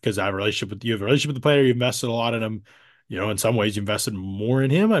tough because I have a relationship with you, have a relationship with the player, you invested a lot in him. In some ways, you invested more in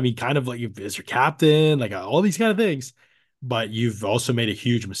him. I mean, kind of like as your captain, like all these kind of things. But you've also made a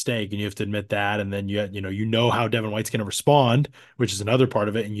huge mistake, and you have to admit that. And then you know how Devin White's going to respond, which is another part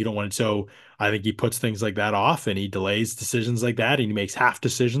of it, and you don't want it. So I think he puts things like that off, and he delays decisions like that, and he makes half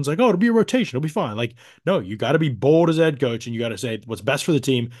decisions like, "Oh, it'll be a rotation, it'll be fine." Like, no, you got to be bold as a head coach, and you got to say what's best for the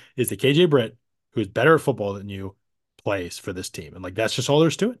team is that KJ Britt, who's better at football than you, plays for this team. And like that's just all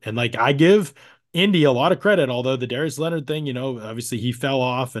there's to it. And like I give Indy a lot of credit, although the Darius Leonard thing, obviously he fell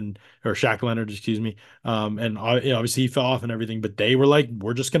off and or Shaq Leonard, excuse me. And obviously he fell off and everything, but they were like,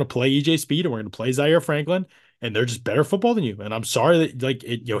 we're just gonna play EJ Speed and we're gonna play Zaire Franklin. And they're just better football than you. And I'm sorry that like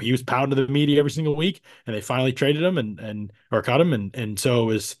he was pounding the media every single week, and they finally traded him and or cut him, and so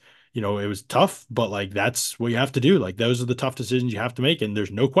it was tough, but like that's what you have to do. Like those are the tough decisions you have to make, and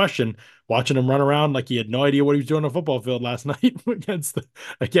there's no question watching him run around like he had no idea what he was doing on a football field last night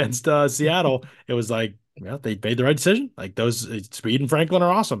against Seattle. It was like, well, they made the right decision. Like those Speed and Franklin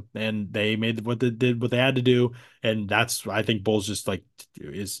are awesome, and they made what they had to do, and that's I think Bulls just like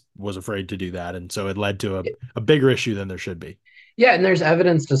was afraid to do that, and so it led to a bigger issue than there should be. Yeah, and there's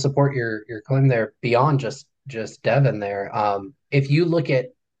evidence to support your claim there beyond just Devin there. If you look at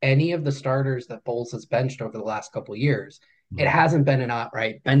any of the starters that Bowles has benched over the last couple of years, it Mhm. hasn't been an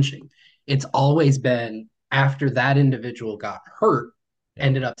outright benching. It's always been after that individual got hurt, Yeah.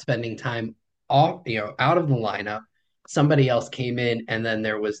 ended up spending time off, out of the lineup. Somebody else came in, and then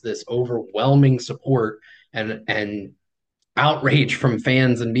there was this overwhelming support and outrage from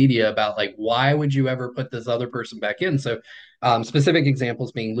fans and media about like why would you ever put this other person back in. So specific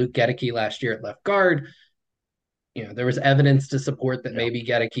examples being Luke Goedeke last year at left guard. There was evidence to support that Yeah. maybe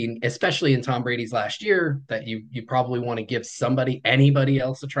Goedeke, especially in Tom Brady's last year, that you probably want to give anybody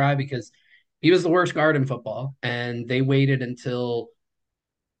else a try because he was the worst guard in football, and they waited until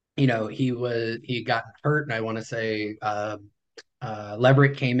he had gotten hurt, and I want to say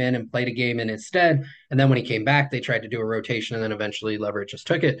Leverett came in and played a game in his stead. And then when he came back, they tried to do a rotation, and then eventually Leverett just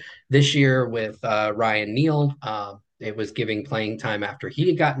took it. This year with Ryan Neal, it was giving playing time after he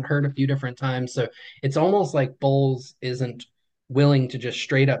had gotten hurt a few different times. So it's almost like Bowles isn't willing to just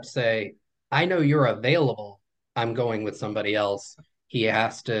straight up say, I know you're available. I'm going with somebody else. He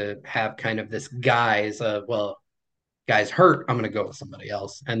has to have kind of this guy's hurt. I'm going to go with somebody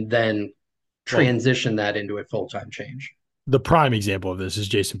else. And then Well, transition that into a full time change. the prime example of this is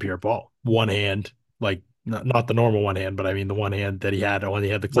Jason Pierre-Paul. One hand, like not the normal one hand, but I mean the one hand that he had when he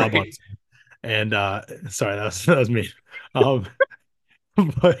had the club on Right. his hand. And sorry, that was me. Um,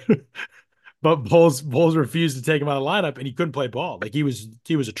 but but Bulls refused to take him out of the lineup, and he couldn't play ball. Like he was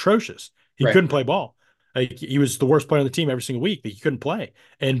atrocious. He Right. couldn't play ball. Like he was the worst player on the team every single week that he couldn't play.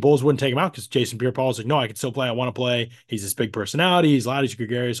 And Bulls wouldn't take him out because Jason Pierre-Paul was like, no, I can still play. I want to play. He's this big personality. He's loud. He's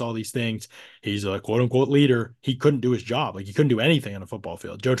gregarious, all these things. He's a quote unquote leader. He couldn't do his job. Like he couldn't do anything on a football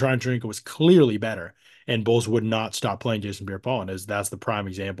field. Joe Tryon was clearly better. And Bulls would not stop playing Jason Pierre-Paul. And that's the prime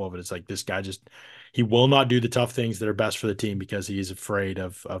example of it. It's like this guy just he will not do the tough things that are best for the team because he's afraid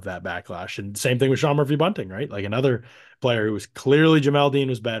of that backlash. And same thing with Sean Murphy Bunting, right? Like another player who was clearly Jamel Dean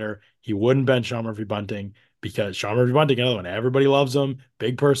was better. He wouldn't bench Sean Murphy Bunting because Sean Murphy Bunting, another one, everybody loves him,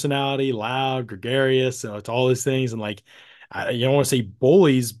 big personality, loud, gregarious. So it's all these things. And like, you don't want to say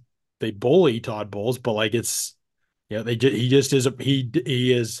bullies, they bully Todd Bowles, but like it's, he just is,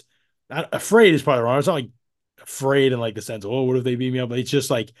 he is not afraid is probably wrong. It's not like afraid in like the sense, oh, what if they beat me up? But it's just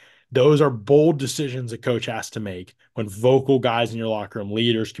like, those are bold decisions a coach has to make when vocal guys in your locker room,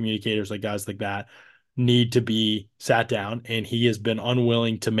 leaders, communicators, like guys like that need to be sat down. And he has been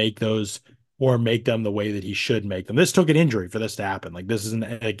unwilling to make those or make them the way that he should make them. This took an injury for this to happen. Like this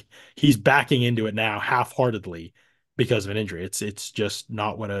isn't like he's backing into it now half-heartedly because of an injury. It's just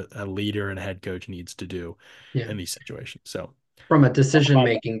not what a leader and a head coach needs to do Yeah. in these situations. So From a decision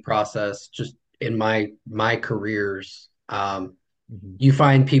making process, just in my careers, mhm, you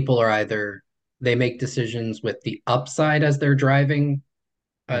find people are either they make decisions with the upside as their driving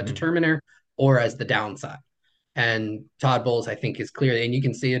mhm. determiner or as the downside. And Todd Bowles, I think, is clear, and you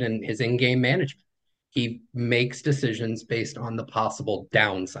can see it in his in-game management. He makes decisions based on the possible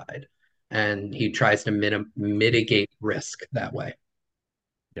downside, and he tries to mitigate risk that way.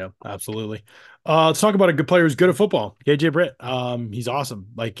 Yeah, absolutely. Let's talk about a good player who's good at football. KJ Britt. He's awesome.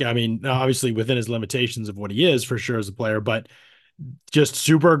 Like, I mean, obviously within his limitations of what he is for sure as a player, but just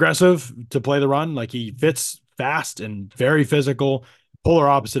super aggressive to play the run. Like he fits fast and very physical, polar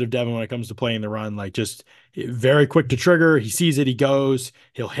opposite of Devin when it comes to playing the run. Like just very quick to trigger. He sees it, he goes.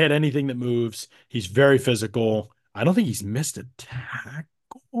 He'll hit anything that moves. He's very physical. I don't think he's missed a tackle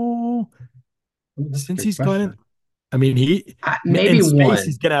Ooh, that's a since good he's gone in. question. I mean, he Maybe in space, one.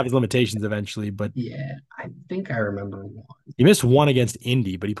 he's gonna have his limitations eventually, but Yeah, I think I remember one. he missed one against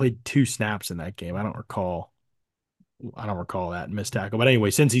Indy, but he played two snaps in that game. I don't recall that missed tackle. But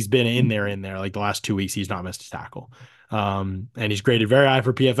anyway, since he's been in there, like the last 2 weeks, he's not missed a tackle. And he's graded very high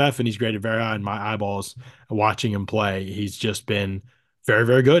for PFF, and he's graded very high in my eyeballs watching him play. He's just been very,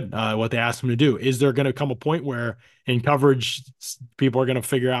 very good. What they asked him to do. Is there going to come a point where in coverage people are going to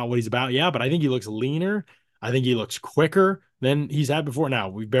figure out what he's about? Yeah, but I think he looks leaner. I think he looks quicker than he's had before. Now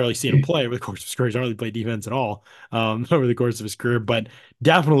we've barely seen him play over the course of his career. He's not really played defense at all over the course of his career, but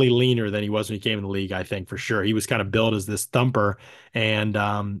definitely leaner than he was when he came in the league. I think for sure he was kind of billed as this thumper, and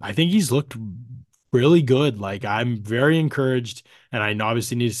I think he's looked really good. Like I'm very encouraged, and I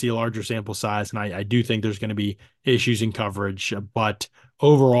obviously need to see a larger sample size, and I do think there's going to be issues in coverage, but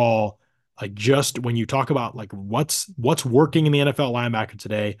overall, like just when you talk about like what's working in the NFL linebacker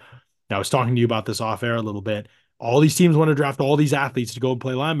today. I was talking to you about this off air a little bit. All these teams want to draft all these athletes to go and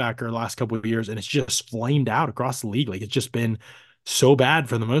play linebacker the last couple of years, and it's just flamed out across the league. Like it's just been so bad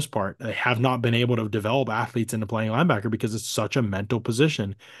for the most part. They have not been able to develop athletes into playing linebacker because it's such a mental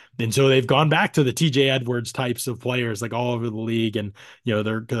position. And so they've gone back to the TJ Edwards types of players like all over the league. And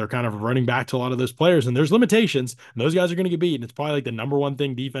they're kind of running back to a lot of those players. And there's limitations. And those guys are going to get beat. And it's probably like the number one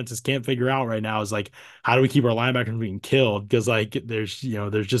thing defenses can't figure out right now is like how do we keep our linebackers from being killed? Because like there's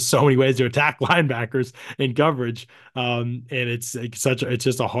just so many ways to attack linebackers in coverage. And it's just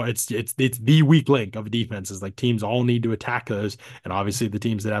it's the weak link of defenses. Like teams all need to attack those, and obviously the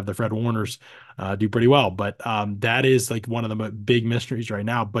teams that have the Fred Warners do pretty well. But that is like one of the big mysteries right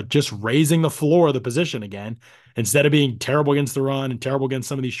now. But just raising the floor of the position again, instead of being terrible against the run and terrible against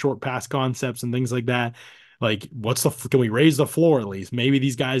some of these short pass concepts and things like that. Like, can we raise the floor at least? Maybe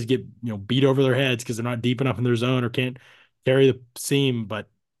these guys get beat over their heads because they're not deep enough in their zone or can't carry the seam, but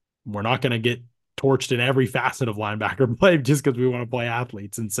we're not going to get torched in every facet of linebacker play just because we want to play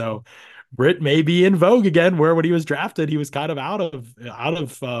athletes. And so Britt may be in vogue again, where when he was drafted, he was kind of out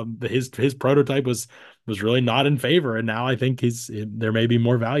of his prototype was really not in favor. And now I think there may be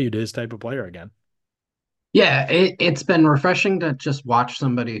more value to his type of player again. Yeah, it's been refreshing to just watch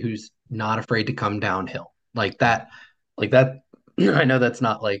somebody who's not afraid to come downhill like that. Like that, I know that's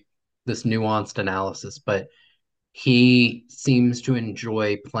not like this nuanced analysis, but he seems to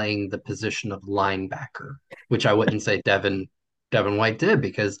enjoy playing the position of linebacker, which I wouldn't say Devin White did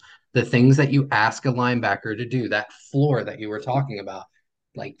because the things that you ask a linebacker to do, that floor that you were talking about,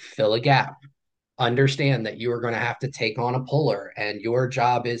 like fill a gap, understand that you are going to have to take on a puller and your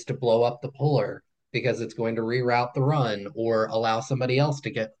job is to blow up the puller because it's going to reroute the run or allow somebody else to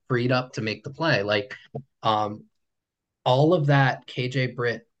get freed up to make the play. Like um all of that KJ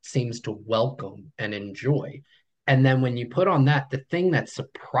Britt seems to welcome and enjoy. And then when you put on that, the thing that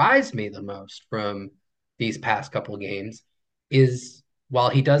surprised me the most from these past couple of games is while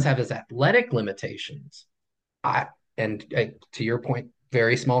he does have his athletic limitations, I and to your point,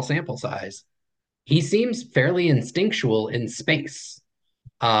 very small sample size, he seems fairly instinctual in space.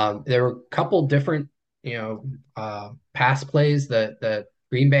 There were a couple different, pass plays that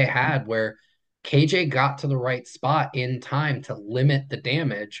Green Bay had where KJ got to the right spot in time to limit the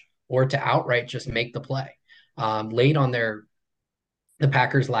damage or to outright just make the play. Late on the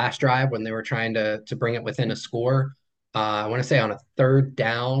Packers' last drive when they were trying to bring it within a score, I want to say on a third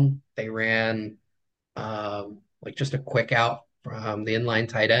down they ran like just a quick out from the inline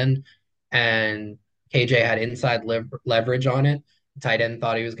tight end, and KJ had inside leverage on it. The tight end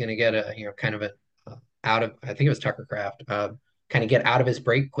thought he was going to get a kind of a out of, I think it was Tucker Craft, kind of get out of his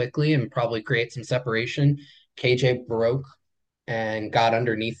break quickly and probably create some separation. KJ broke and got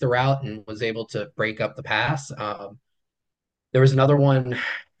underneath the route and was able to break up the pass. There was another one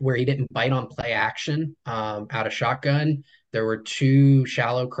where he didn't bite on play action out of shotgun. There were two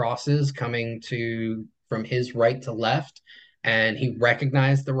shallow crosses coming to from his right to left, and he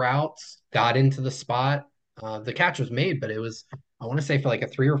recognized the routes, got into the spot. The catch was made, but it was, I want to say, for like a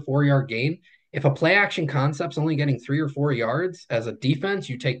 3 or 4 yard gain. If a play action concept's only getting 3 or 4 yards as a defense,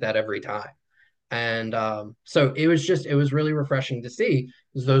 you take that every time. And so it was really refreshing to see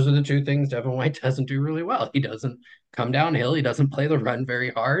because those are the two things Devin White doesn't do really well. He doesn't come downhill, he doesn't play the run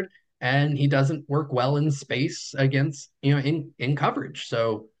very hard, and he doesn't work well in space against, in coverage.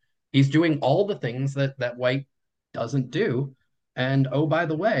 So he's doing all the things that White doesn't do. And oh, by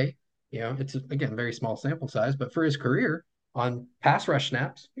the way, it's again very small sample size, but for his career on pass rush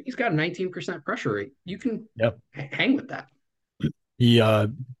snaps, he's got a 19% pressure rate. You can Yep. hang with that. He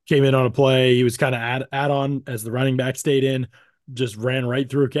came in on a play. He was kind of add on as the running back stayed in, just ran right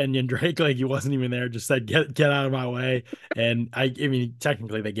through Kenyon Drake like he wasn't even there. Just said, "Get out of my way." And I mean,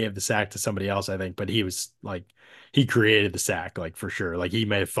 technically they gave the sack to somebody else, I think, but he was like, he created the sack, like for sure. Like he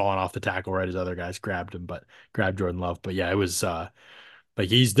may have fallen off the tackle right as other guys grabbed him, but grabbed Jordan Love. But yeah, it was like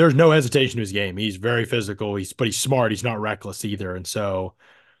there's no hesitation to his game. He's very physical. But he's smart. He's not reckless either. And so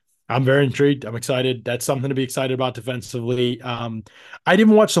I'm very intrigued. I'm excited. That's something to be excited about defensively. I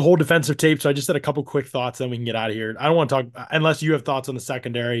didn't watch the whole defensive tape, so I just had a couple quick thoughts. Then we can get out of here. I don't want to talk unless you have thoughts on the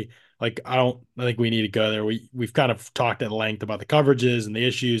secondary. Like I don't. I think we need to go there. We've kind of talked at length about the coverages and the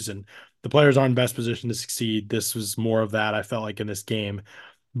issues, and the players aren't in best position to succeed. This was more of that. I felt like in this game,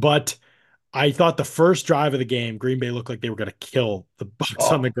 but I thought the first drive of the game, Green Bay looked like they were going to kill the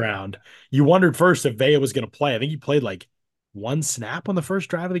Bucs on the Oh, ground. You wondered first if Vea was going to play. I think he played like one snap on the first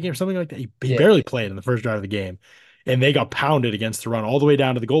drive of the game or something like that. He yeah. barely played in the first drive of the game. And they got pounded against the run all the way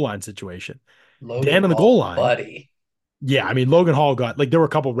down to the goal line situation. Logan Dan on the goal Hall, line, buddy. yeah, I mean Logan Hall got like there were a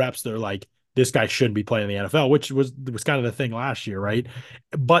couple reps that are like this guy shouldn't be playing in the NFL, which was kind of the thing last year, right?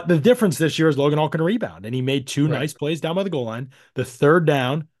 But the difference this year is Logan Hall can rebound, and he made two Right. nice plays down by the goal line. The third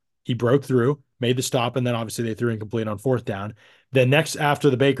down, he broke through, made the stop, and then obviously they threw incomplete on fourth down. Then next after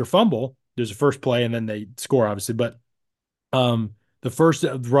the Baker fumble, there's a first play, and then they score obviously, but the first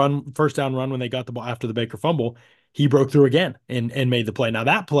down run when they got the ball after the Baker fumble, he broke through again and made the play. Now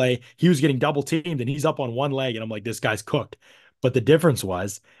that play, he was getting double teamed and he's up on one leg, and I'm like, this guy's cooked. But the difference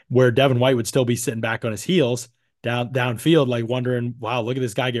was where Devin White would still be sitting back on his heels downfield, like wondering, wow, look at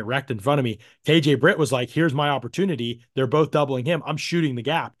this guy get wrecked in front of me. KJ Britt was like, here's my opportunity. They're both doubling him. I'm shooting the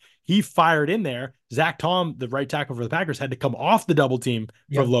gap. He fired in there. Zach Tom, the right tackle for the Packers, had to come off the double team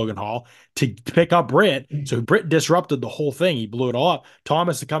for Yep. Logan Hall to pick up Britt. So Britt disrupted the whole thing. He blew it all up.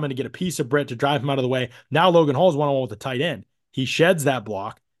 Thomas to come in to get a piece of Britt to drive him out of the way. Now Logan Hall's one-on-one with the tight end. He sheds that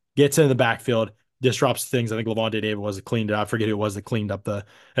block, gets in the backfield, disrupts things. I think Levante David was that cleaned it up. I forget who it was that cleaned up it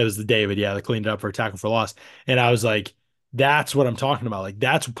was the David. Yeah, that cleaned it up for a tackle for loss. And I was like, that's what I'm talking about. Like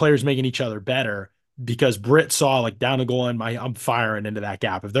that's players making each other better because Britt saw like down the goal line, I'm firing into that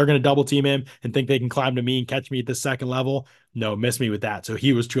gap. If they're going to double team him and think they can climb to me and catch me at the second level, no, miss me with that. So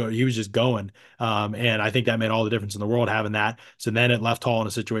he was just going, and I think that made all the difference in the world having that. So then it left Hall in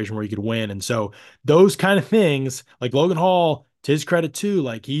a situation where he could win, and so those kind of things, like Logan Hall, to his credit too,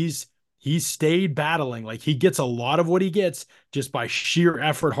 like he's stayed battling. Like he gets a lot of what he gets just by sheer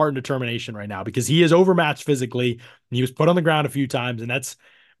effort, heart, and determination right now because he is overmatched physically. And he was put on the ground a few times, and that's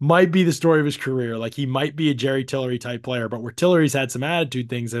might be the story of his career. Like he might be a Jerry Tillery type player, but where Tillery's had some attitude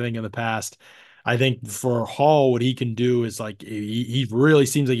things, I think, in the past. I think for Hall, what he can do is like he really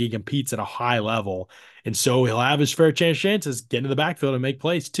seems like he competes at a high level. And so he'll have his fair chances, get into the backfield and make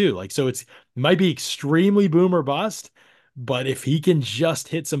plays too. Like so it might be extremely boom or bust, but if he can just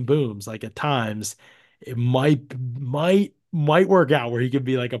hit some booms, like at times, it might might work out where he could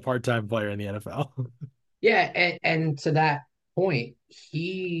be like a part-time player in the NFL. Yeah, and to that point,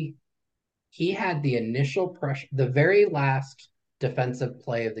 he had the initial pressure, the very last defensive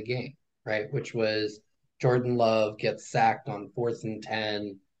play of the game, right? Which was Jordan Love gets sacked on 4th and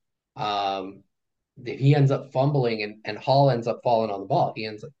 10. Um, he ends up fumbling and Hall ends up falling on the ball. He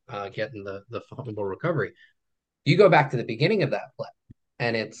ends up getting the fumble recovery. You go back to the beginning of that play,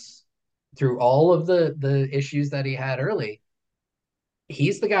 and it's through all of the issues that he had early.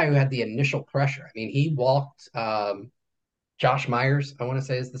 He's the guy who had the initial pressure. I mean, he walked Josh Myers, I want to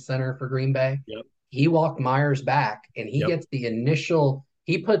say, is the center for Green Bay. Yep. He walked Myers back and he Yep. gets the initial,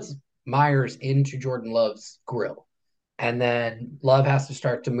 he puts Myers into Jordan Love's grill. And then Love has to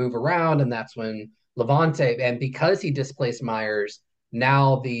start to move around, and that's when Levante, and because he displaced Myers,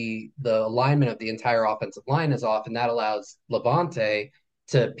 now the alignment of the entire offensive line is off, and that allows Levante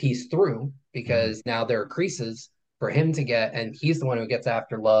to piece through Mhm. because now there are creases for him to get, and he's the one who gets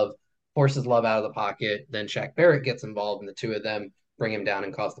after Love, forces Love out of the pocket. Then Shaq Barrett gets involved, and the two of them bring him down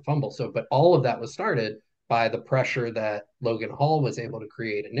and cause the fumble. So, but all of that was started by the pressure that Logan Hall was able to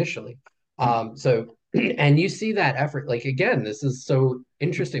create initially. So and you see that effort. Like again, this is so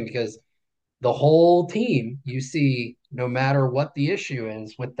interesting because the whole team, you see, no matter what the issue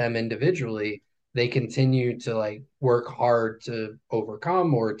is with them individually, they continue to like work hard to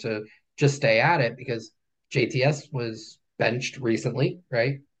overcome or to just stay at it because JTS was benched recently,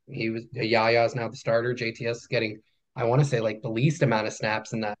 right? He was Yaya is now the starter. JTS is getting, I want to say, like the least amount of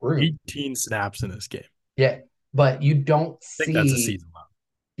snaps in that room. 18 snaps in this game. Yeah. But you don't I think that's a see, season low.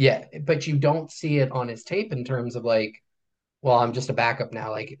 yeah, but you don't see it on his tape in terms of like, well, I'm just a backup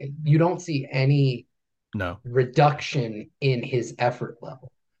now. Like you don't see any No. reduction in his effort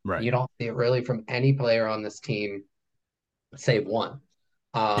level. Right. You don't see it really from any player on this team, save one.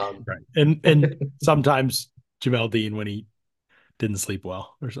 Um, Right. And sometimes Jamel Dean when he didn't sleep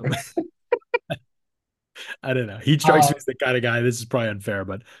well or something. I don't know. He strikes uh, me as the kind of guy. This is probably unfair,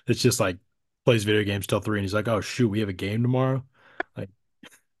 but it's just like plays video games till 3 and he's like, "Oh shoot, we have a game tomorrow." Like,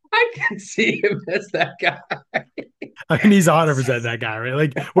 I can see him as that guy. I mean, he's 100% that guy, right?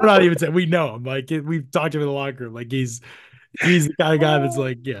 Like, we're not even saying we know him. Like, we've talked to him in the locker room. Like, he's the kind of guy that's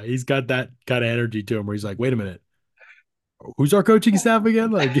like, yeah, he's got that kind of energy to him where he's like, wait a minute, who's our coaching staff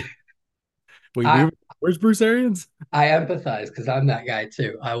again? Like, I where's Bruce Arians? I empathize because I'm that guy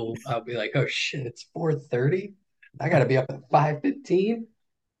too. I'll be like, oh shit, it's 4:30. I gotta be up at 5:15.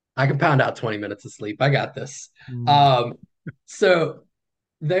 I can pound out 20 minutes of sleep. I got this. Mm. Um, so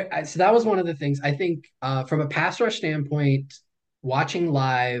so that was one of the things I think from a pass rush standpoint, watching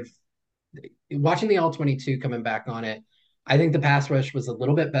live, watching the all 22 coming back on it, I think the pass rush was a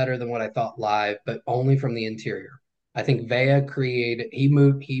little bit better than what I thought live, but only from the interior. I think Vea created he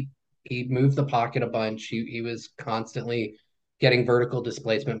moved the pocket a bunch. He was constantly getting vertical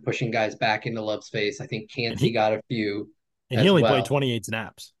displacement, pushing guys back into Love's face. I think And Cansey he got a few and he as only played well. 28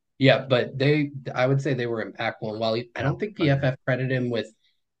 snaps. Yeah, but I would say they were impactful. And while I Yeah, don't think I agree. PFF credited him with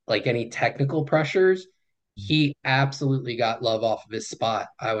like any technical pressures, he absolutely got Love off of his spot.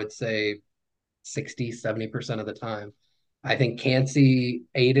 I would say 60, 70% of the time. I think Cansey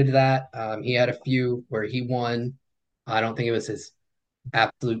aided that. He had a few where he won. I don't think it was his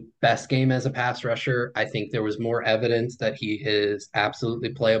absolute best game as a pass rusher. I think there was more evidence that he is absolutely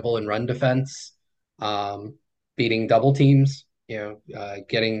playable in run defense, um, beating double teams,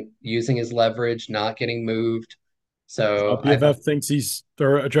 getting using his leverage, not getting moved. So I thought PFF thinks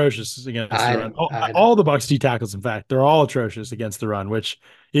they're atrocious against the I run. know, I know. All the Bucs D tackles, in fact, they're all atrocious against the run, which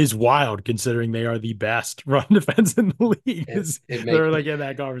is wild considering they are the best run defense in the league. It They're make like in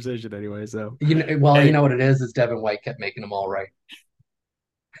that conversation anyway. So, you hey, know what it is Devin White kept making them all right.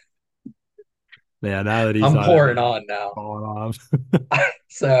 yeah, now that he's I'm not in pouring there, on now. falling off.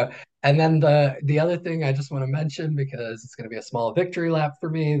 So, and then the other thing I just want to mention because it's going to be a small victory lap for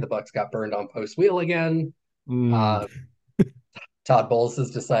me. The Bucks got burned on post wheel again. Mm. Uh, Todd Bowles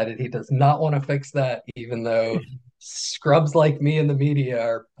has decided he does not want to fix that, even though scrubs like me in the media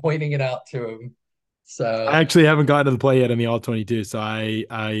are pointing it out to him. I So, actually haven't gotten to the play yet on the all 22, so I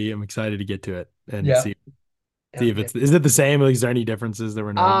am excited to get to it and yeah. see if it's is it the same? Like, is there any differences that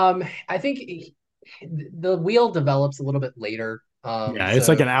we're noting? I think the wheel develops a little bit later. Yeah, it's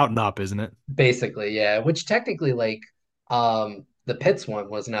like So an out and up, isn't it? basically, yeah, which technically, like, the Pitts one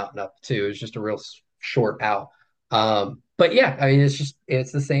wasn't out enough too. It was just a real short out. But yeah, I mean,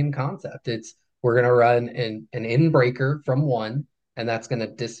 it's the same concept. It's we're gonna run an in breaker from one, and that's gonna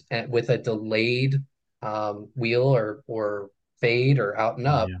with a delayed wheel or fade or out and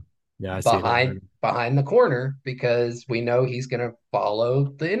up Yeah, yeah, I see it here. behind the corner because we know he's gonna follow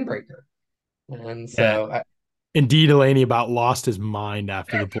the in breaker. And Yeah, so And D Delaney about lost his mind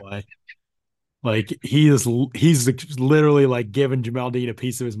after the play. Like he's literally like giving Jamel Dean a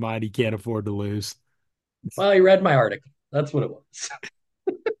piece of his mind he can't afford to lose. Well, he read my article. That's what it was.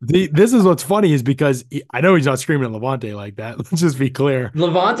 This is what's funny is because I know he's not screaming at Levante like that. Let's just be clear.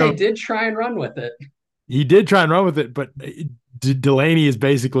 Levante So did try and run with it. he did try and run with it, but Delaney is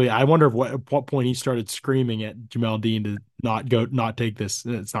basically. I wonder at what point he started screaming at Jamel Dean to not take this.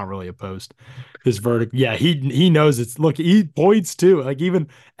 It's not really a post. This verdict. Yeah, he knows it's. Look, he points too. Like even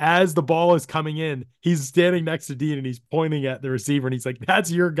as the ball is coming in, he's standing next to Dean and he's pointing at the receiver and he's like,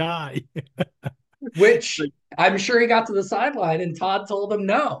 "That's your guy." Which I'm sure he got to the sideline and Todd told him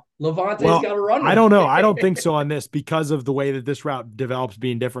no. Levante's Well, got to run I with don't know. I don't think it. so on this because of the way that this route develops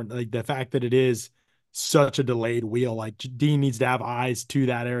being different. Like the fact that it is such a delayed wheel. Like Dean needs to have eyes to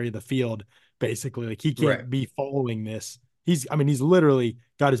that area of the field, basically. Like he Right. can't be following this. I mean, he's literally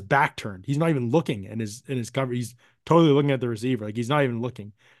got his back turned. He's not even looking in his cover. He's totally looking at the receiver. Like he's not even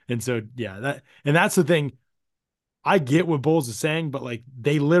looking. And so yeah, that's the thing. I get what Bulls is saying, but like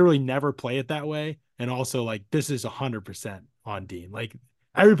they literally never play it that way. And also, like this is 100% on Dean. Like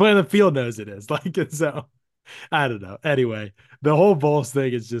every player on the field knows it is. Like so, I don't know. Anyway, the whole Bulls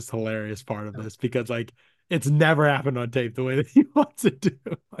thing is just hilarious part of this because like it's never happened on tape the way that he wants to do.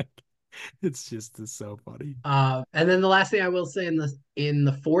 Like it's so funny. And then the last thing I will say in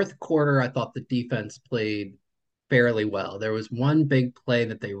the fourth quarter, I thought the defense played fairly well. There was one big play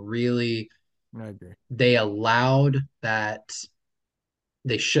that I agree. they allowed that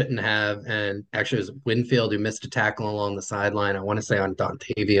they shouldn't have, and actually it was Winfield who missed a tackle along the sideline. I want to say on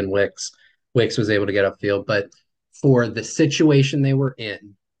Dontavian Wicks. Wicks was able to get upfield, but for the situation they were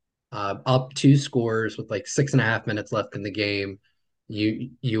in, up two scores with like 6.5 minutes left in the game.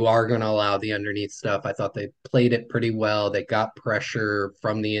 You are going to allow the underneath stuff. I thought they played it pretty well. They got pressure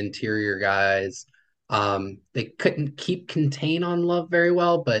from the interior guys. They couldn't keep contain on Love very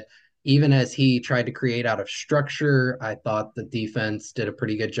well, but even as he tried to create out of structure, I thought the defense did a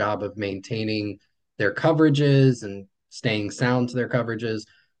pretty good job of maintaining their coverages and staying sound to their coverages.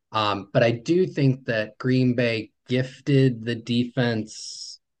 But I do think that Green Bay gifted the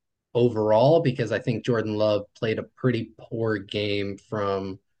defense overall because I think Jordan Love played a pretty poor game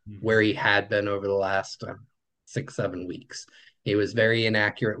from Mhm. where he had been over the last 6, 7 weeks. He was very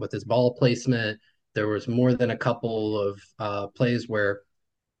inaccurate with his ball placement. There was more than a couple of plays where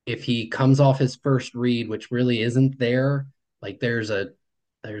if he comes off his first read, which really isn't there, like there's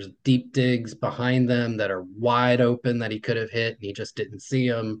deep digs behind them that are wide open that he could have hit and he just didn't see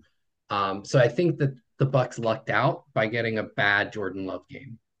them. So I think that the Bucs lucked out by getting a bad Jordan Love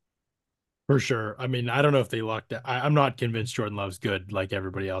game. For sure. I mean, I don't know if they lucked. I'm not convinced Jordan Love's good like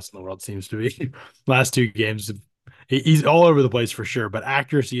everybody else in the world seems to be. Last two games, he's all over the place for sure. But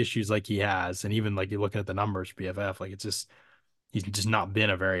accuracy issues like he has, and even like you're looking at the numbers, PFF, like it's just he's just not been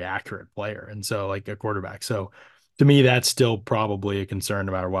a very accurate player, and so like a quarterback. So to me, that's still probably a concern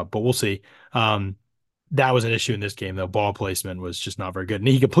no matter what. But we'll see. That was an issue in this game though. Ball placement was just not very good, and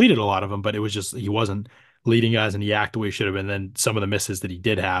he completed a lot of them, but it was just he wasn't leading guys and he acted the way he should have been. Then some of the misses that he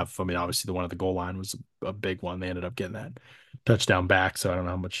did have, I mean, obviously the one at the goal line was a big one. They ended up getting that touchdown back, so I don't know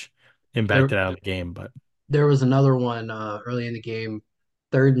how much impact There, it had on the game, but there was another one early in the game,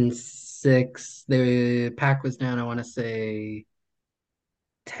 3rd and 6. The pack was down, I want to say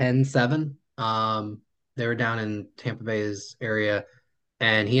 10-7. They were down in Tampa Bay's area,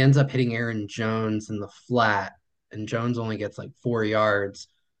 and he ends up hitting Aaron Jones in the flat, and Jones only gets like 4 yards.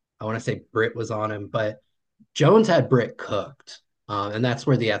 I want to say Britt was on him, but Jones had Britt cooked, and that's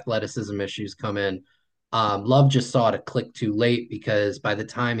where the athleticism issues come in. Love just saw it a click too late because by the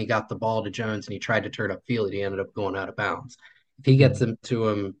time he got the ball to Jones and he tried to turn upfield, he ended up going out of bounds. If he gets mhm. him to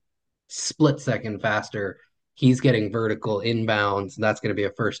him split second faster, he's getting vertical inbounds, and that's going to be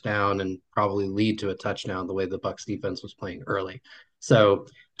a first down and probably lead to a touchdown the way the Bucs defense was playing early. So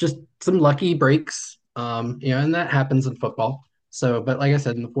just some lucky breaks, and that happens in football. So, but like I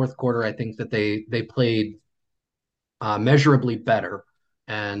said, in the fourth quarter, I think that they played measurably better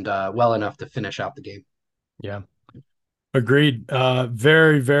and well enough to finish out the game. Yeah. Agreed.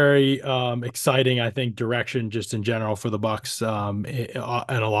 Very, very exciting, I think, direction just in general for the Bucs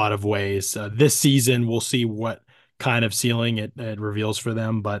in a lot of ways. This season, we'll see what kind of ceiling it reveals for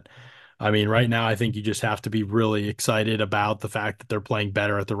them. But I mean, right now, I think you just have to be really excited about the fact that they're playing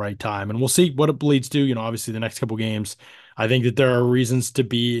better at the right time. And we'll see what it leads to. Obviously, the next couple games, I think that there are reasons to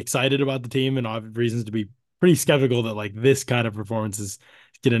be excited about the team and reasons to be pretty skeptical that like this kind of performance is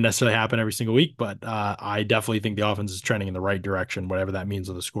didn't necessarily happen every single week, but I definitely think the offense is trending in the right direction, whatever that means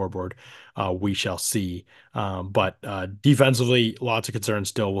on the scoreboard. We shall see. But defensively, lots of concerns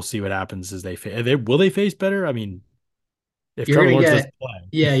still. We'll see what happens as will they face better? I mean, if You're Trevor gonna Lawrence get, doesn't play,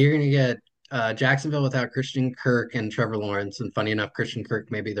 yeah, you're gonna get Jacksonville without Christian Kirk and Trevor Lawrence, and funny enough, Christian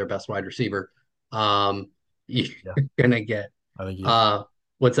Kirk may be their best wide receiver. You're yeah, gonna get I think he is. uh,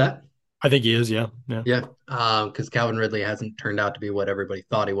 what's that? I think he is. Yeah, yeah, Yeah, because Calvin Ridley hasn't turned out to be what everybody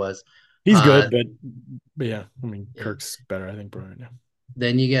thought he was. he's Uh, good, but yeah, I mean, yeah. Kirk's better, I think, right now.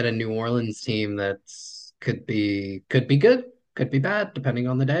 Then you get a New Orleans team that's could be good, could be bad, depending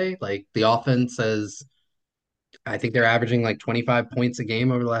on the day. Like the offense has, I think they're averaging like 25 points a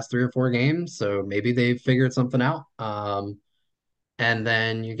game over the last 3 or 4 games, so maybe they've figured something out. And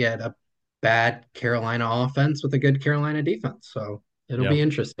then you get a bad Carolina offense with a good Carolina defense, so it'll Yeah. be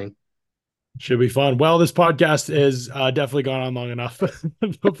interesting. Should be fun. Well, this podcast is definitely gone on long enough.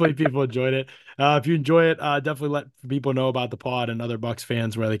 Hopefully, people enjoyed it. If you enjoy it, definitely let people know about the pod and other Bucks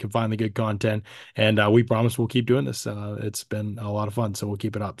fans where they can find the good content. And we promise we'll keep doing this. It's been a lot of fun, so we'll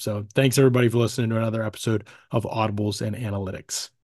keep it up. So, thanks everybody for listening to another episode of Audibles and Analytics.